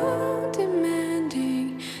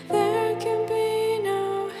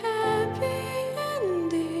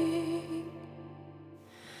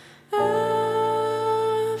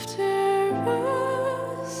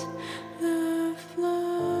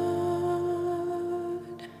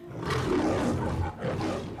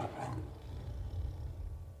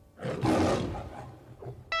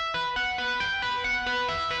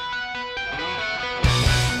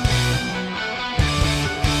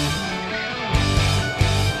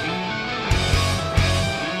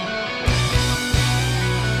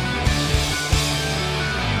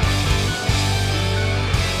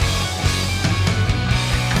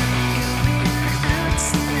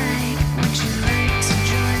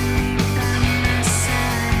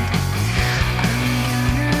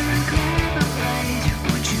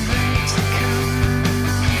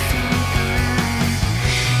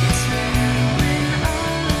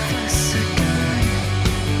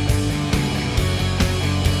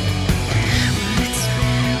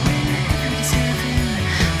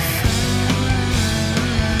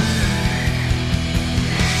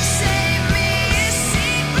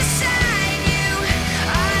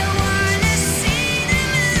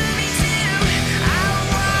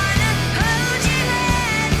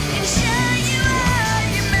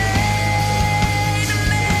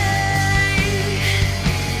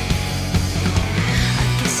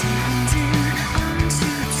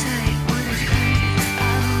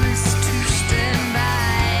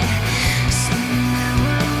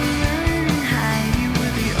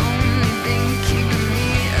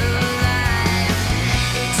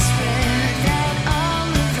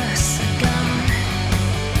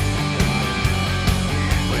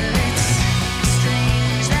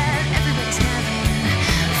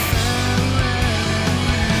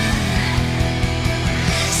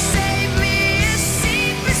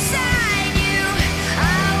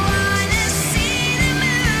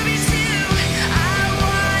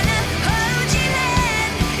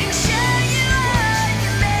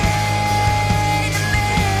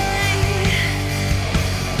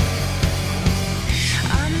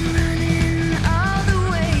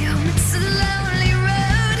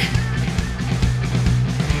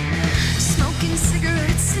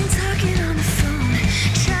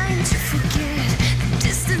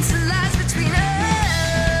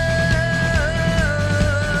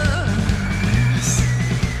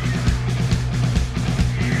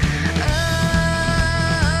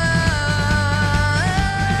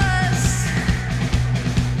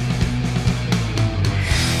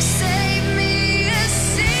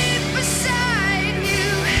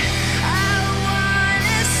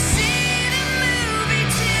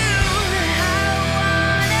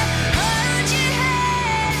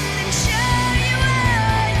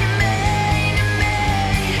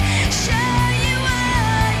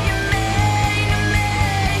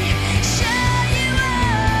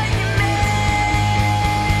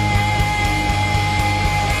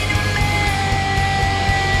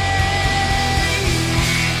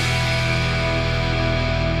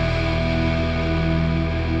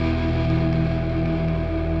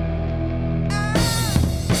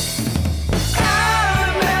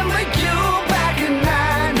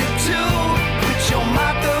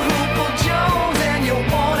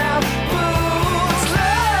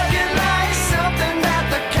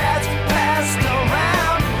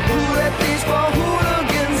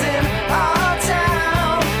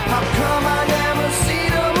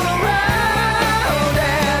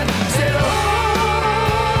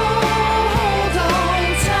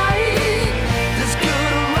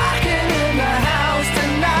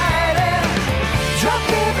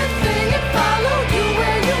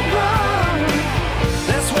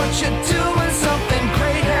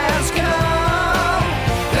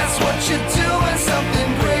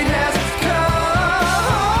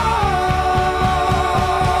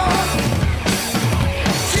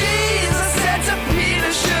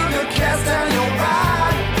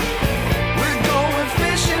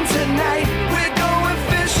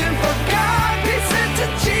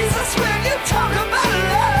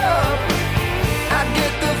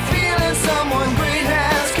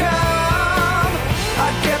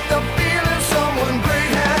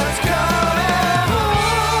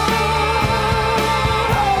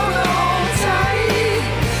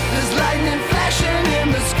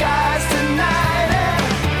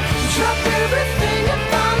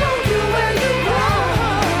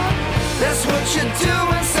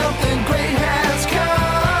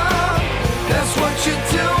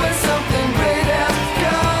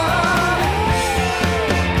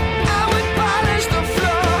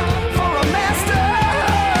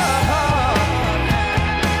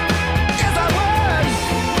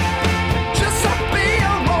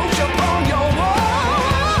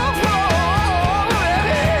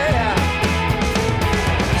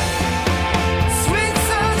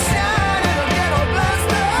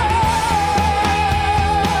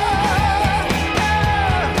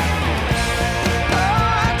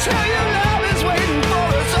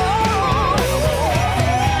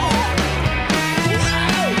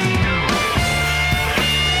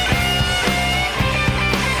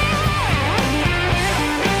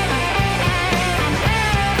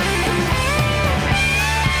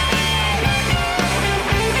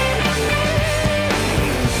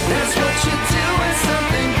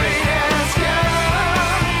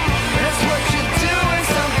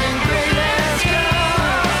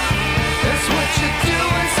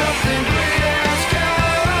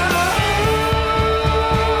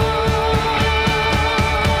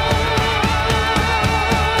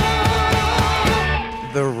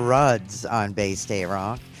Ruds on Bay State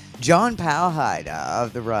Rock. John Powhide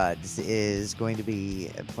of the Ruds is going to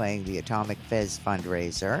be playing the Atomic Fez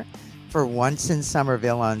fundraiser for Once in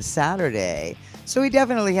Somerville on Saturday. So we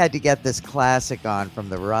definitely had to get this classic on from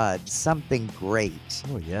the Ruds, Something Great.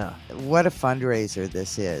 Oh, yeah. What a fundraiser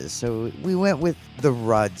this is. So we went with the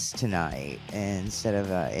Ruds tonight instead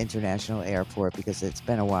of International Airport because it's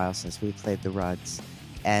been a while since we played the Ruds.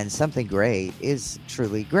 And Something Great is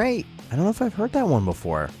truly great. I don't know if I've heard that one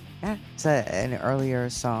before. Yeah, it's an earlier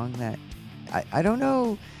song that I don't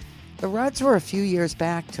know. The Ruds were a few years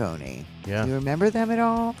back, Tony. Yeah. Do you remember them at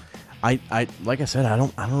all? I like I said, I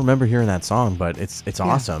don't remember hearing that song, but it's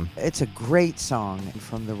awesome. It's a great song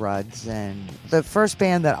from the Ruds, and the first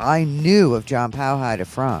band that I knew of John Powhide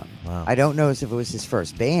from. Wow. I don't know if it was his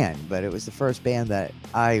first band, but it was the first band that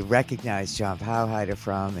I recognized John Powhide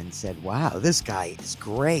from and said, "Wow, this guy is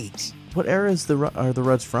great." What era are the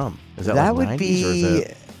Ruds from? Is that like would 90s, be or is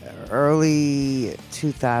it... early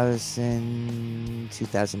 2000,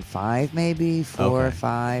 2005, maybe 4, Okay.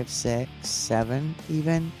 5, 6, 7,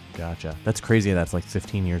 even. Gotcha. That's crazy. That's like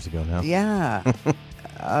 15 years ago now. Yeah,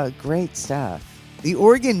 great stuff. The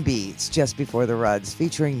Organ Beats just before the Ruds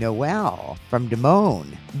featuring Noel from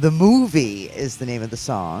Damone. The Movie is the name of the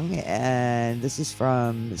song, and this is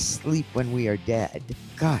from Sleep When We Are Dead.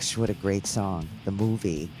 Gosh, what a great song, The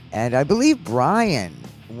Movie. And I believe Brian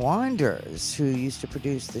Wanders, who used to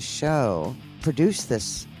produce the show, produced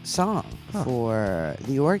this song for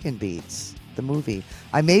the Organ Beats, The Movie.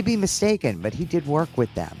 I may be mistaken, but he did work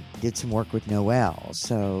with them. Did some work with Noel,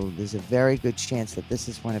 so there's a very good chance that this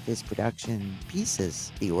is one of his production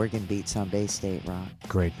pieces, the Organ Beats on Bay State Rock.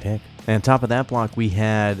 Great pick. And on top of that block, we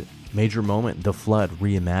had Major Moment, The Flood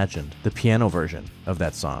Reimagined, the piano version of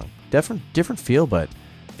that song. Different feel, but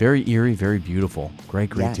very eerie, very beautiful.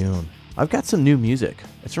 Great Yes. tune. I've got some new music.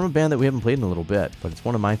 It's from a band that we haven't played in a little bit, but it's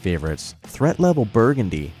one of my favorites. Threat Level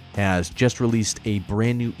Burgundy has just released a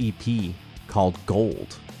brand new EP called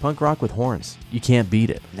Gold. Punk rock with horns. You can't beat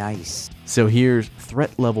it. Nice. So here's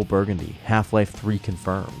Threat Level Burgundy, Half-Life 3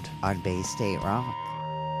 confirmed. On Bay State Rock.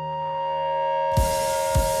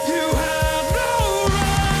 You have no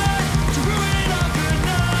right to ruin a good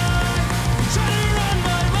night. Try to run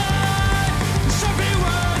my mind. Sharpie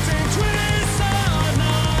words and twists on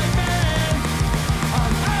my man.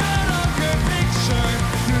 I'm out of your picture.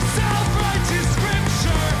 Your self-righteous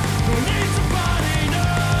scripture. Don't need somebody, no.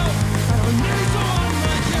 I don't need someone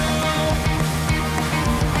like you.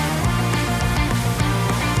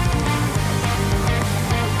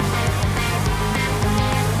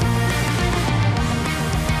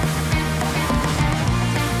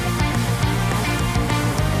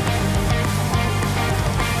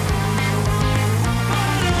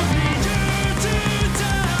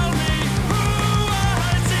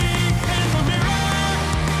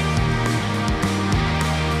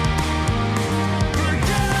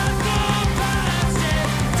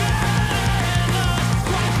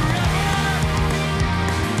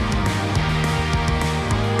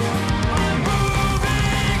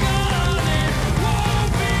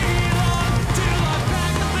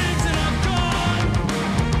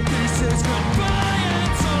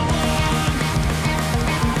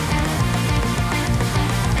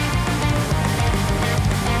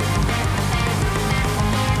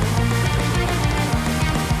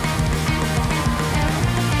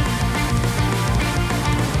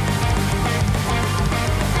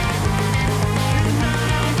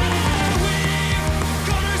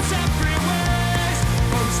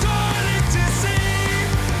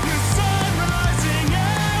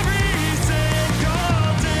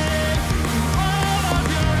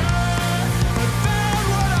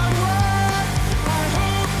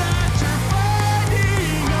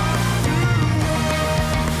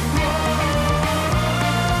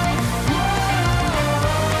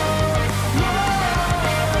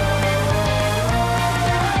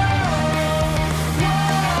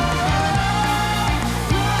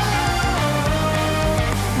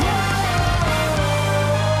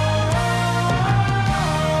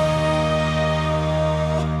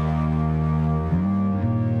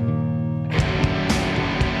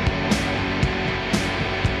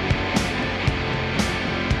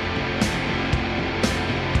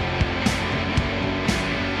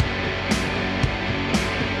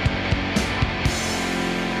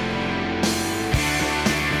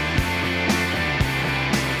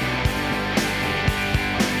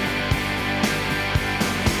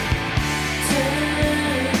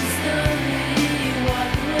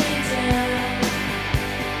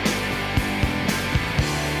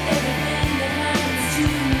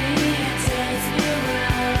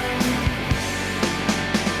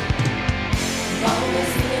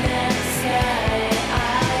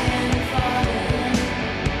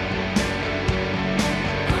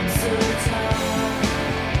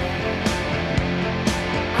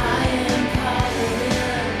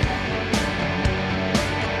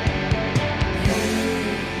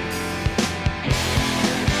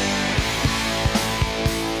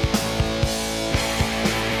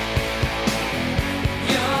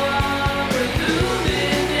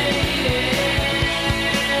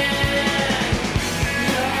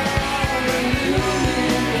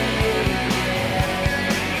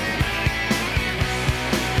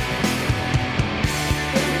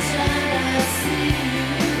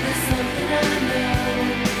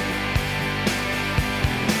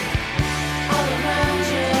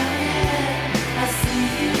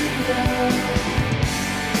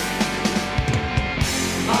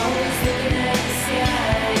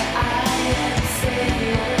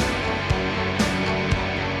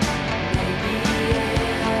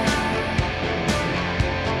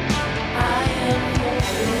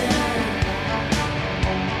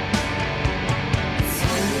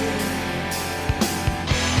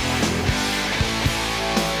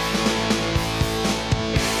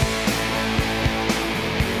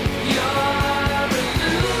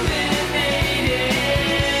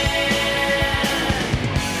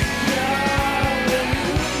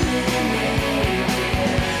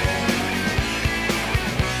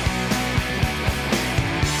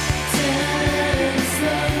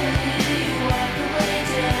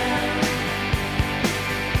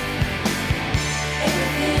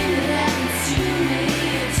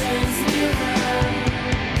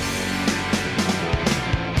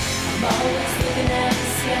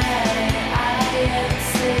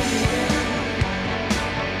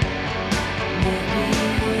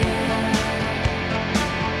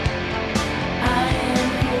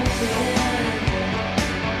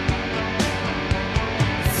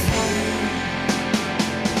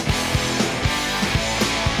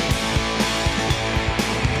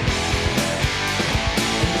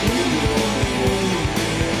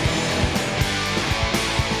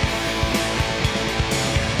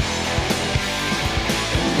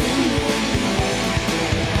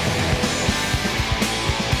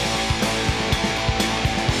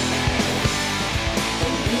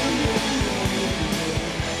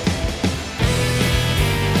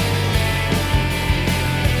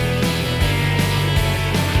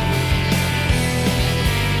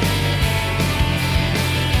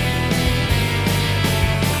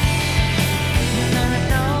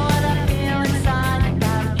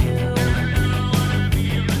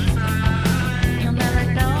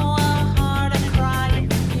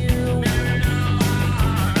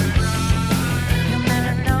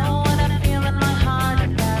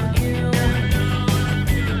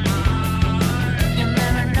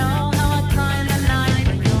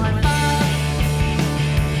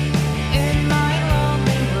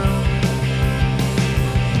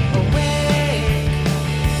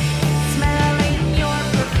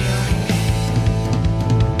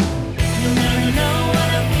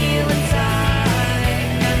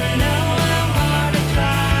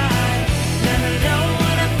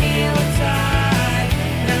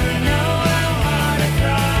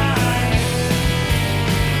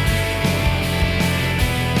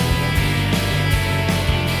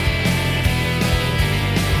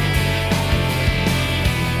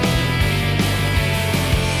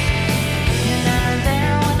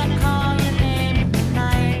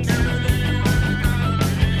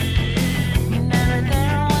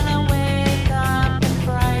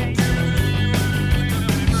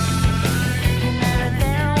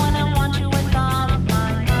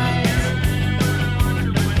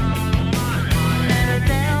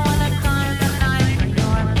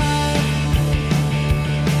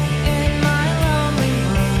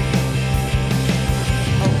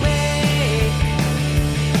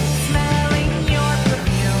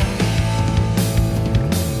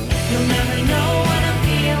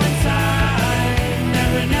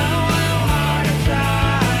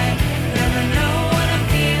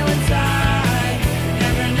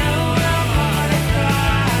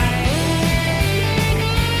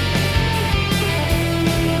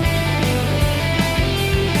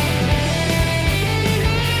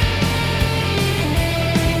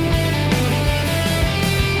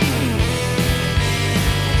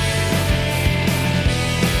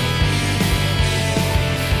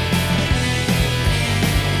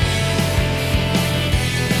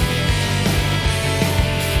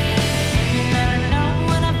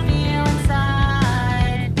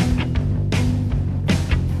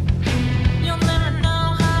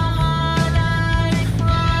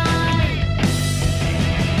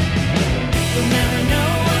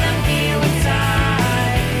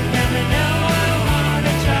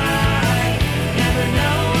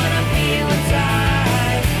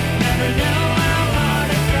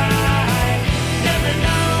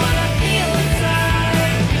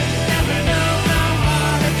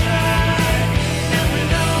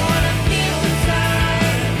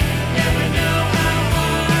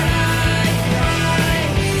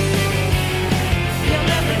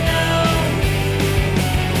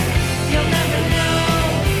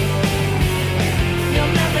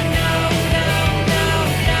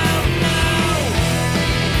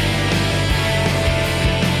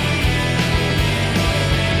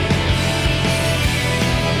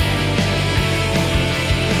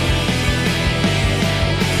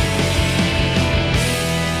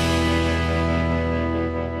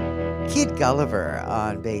 Gulliver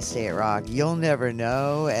on Bay State Rock. You'll never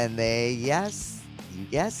know. And they, yes, you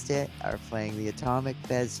guessed it, are playing the Atomic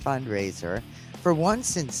Fez fundraiser for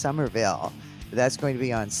once in Somerville. That's going to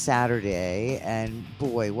be on Saturday. And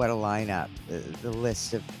boy, what a lineup. The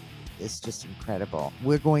list of is just incredible.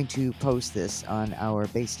 We're going to post this on our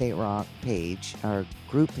Bay State Rock page, our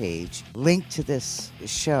group page, link to this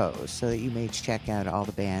show so that you may check out all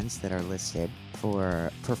the bands that are listed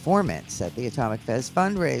for performance at the Atomic Fez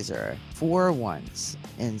fundraiser for once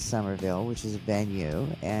in Somerville, which is a venue.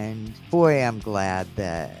 And boy, I'm glad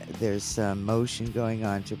that there's some motion going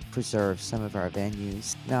on to preserve some of our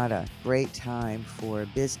venues. Not a great time for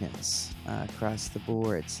business across the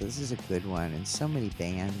board. So this is a good one. And so many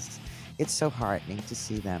bands. It's so heartening to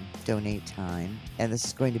see them donate time. And this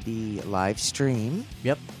is going to be live stream.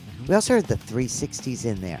 Yep. We also heard the 360s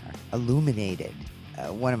in there, Illuminated.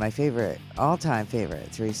 One of my all-time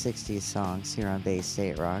favorite 360s songs here on Bay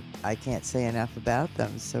State Rock. I can't say enough about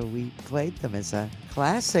them, so we played them as a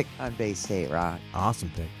classic on Bay State Rock.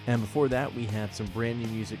 Awesome pick. And before that, we had some brand new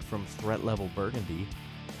music from Threat Level Burgundy,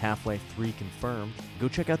 Half-Life 3 confirmed. Go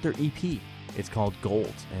check out their EP. It's called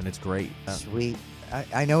Gold, and it's great. Sweet.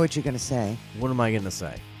 I know what you're going to say. What am I going to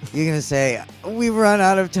say? You're going to say, we've run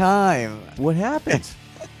out of time. What happened?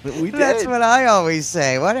 We did. That's what I always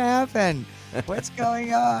say. What happened? What's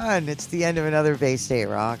going on? It's the end of another Bay State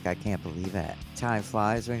Rock. I can't believe it. Time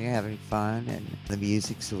flies when you're having fun, and the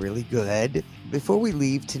music's really good. Before we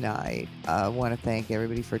leave tonight, I want to thank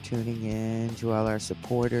everybody for tuning in, to all our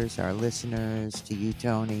supporters, our listeners, to you,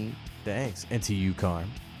 Tony. Thanks. And to you, Carm.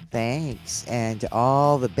 Thanks. And to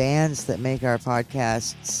all the bands that make our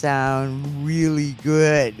podcast sound really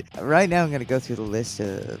good. Right now, I'm going to go through the list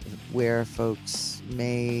of where folks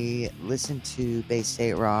may listen to Bay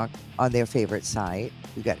State Rock on their favorite site.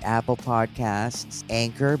 We've got Apple Podcasts,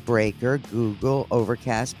 Anchor, Breaker, Google,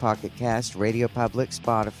 Overcast, Pocket Cast, Radio Public,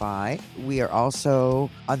 Spotify. We are also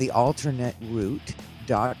on the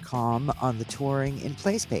alternateroute.com on the Touring in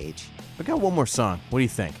Place page. I got one more song. What do you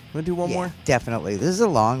think? Want to do one more? Definitely. This is a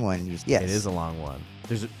long one. Yes. It is a long one.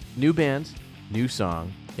 There's a new band, new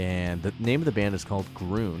song, and the name of the band is called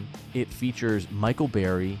Groon. It features Michael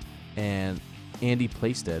Berry and Andy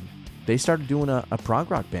Playstead. They started doing a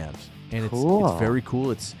prog rock band, and it's very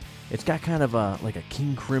cool. It's got kind of like a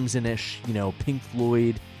King Crimson-ish, Pink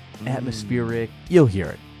Floyd, atmospheric. You'll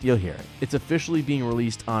hear it. It's officially being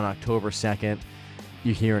released on October 2nd.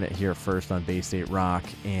 You're hearing it here first on Bay State Rock,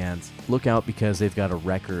 and look out because they've got a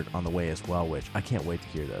record on the way as well, which I can't wait to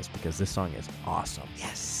hear this because this song is awesome.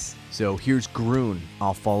 Yes. So here's Groon,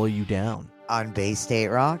 I'll Follow You Down. On Bay State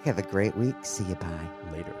Rock. Have a great week. See you. Bye.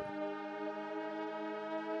 Later.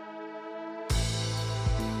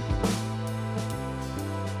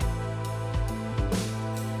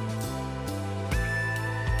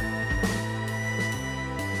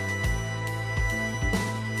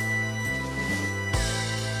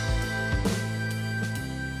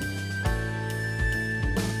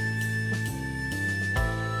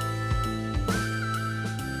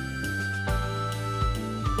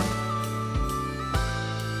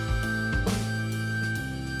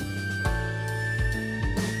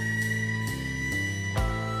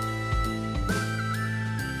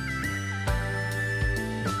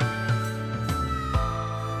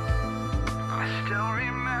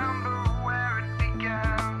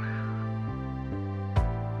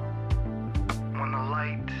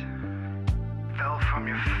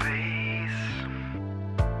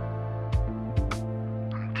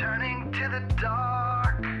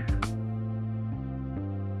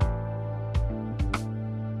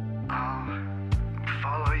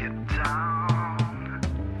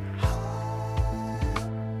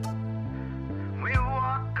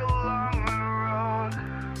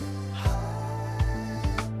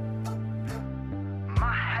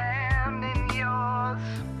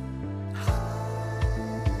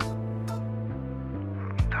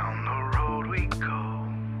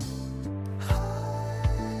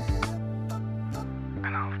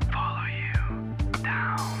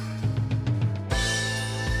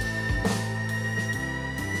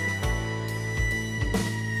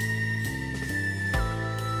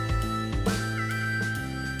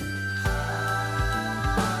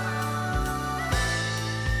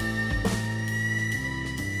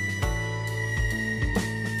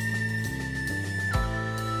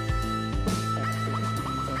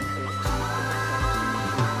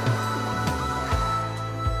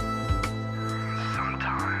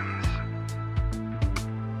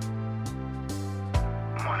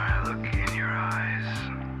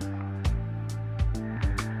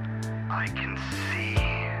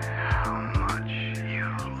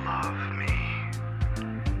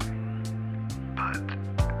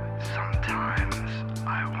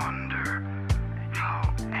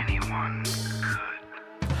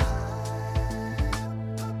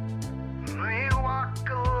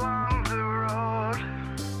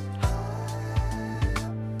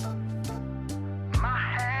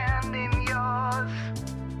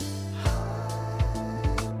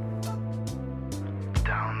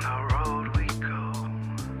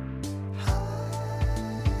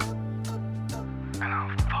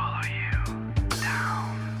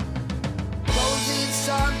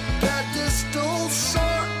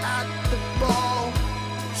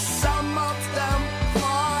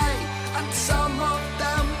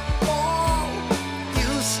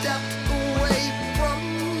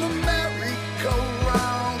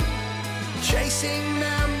 sing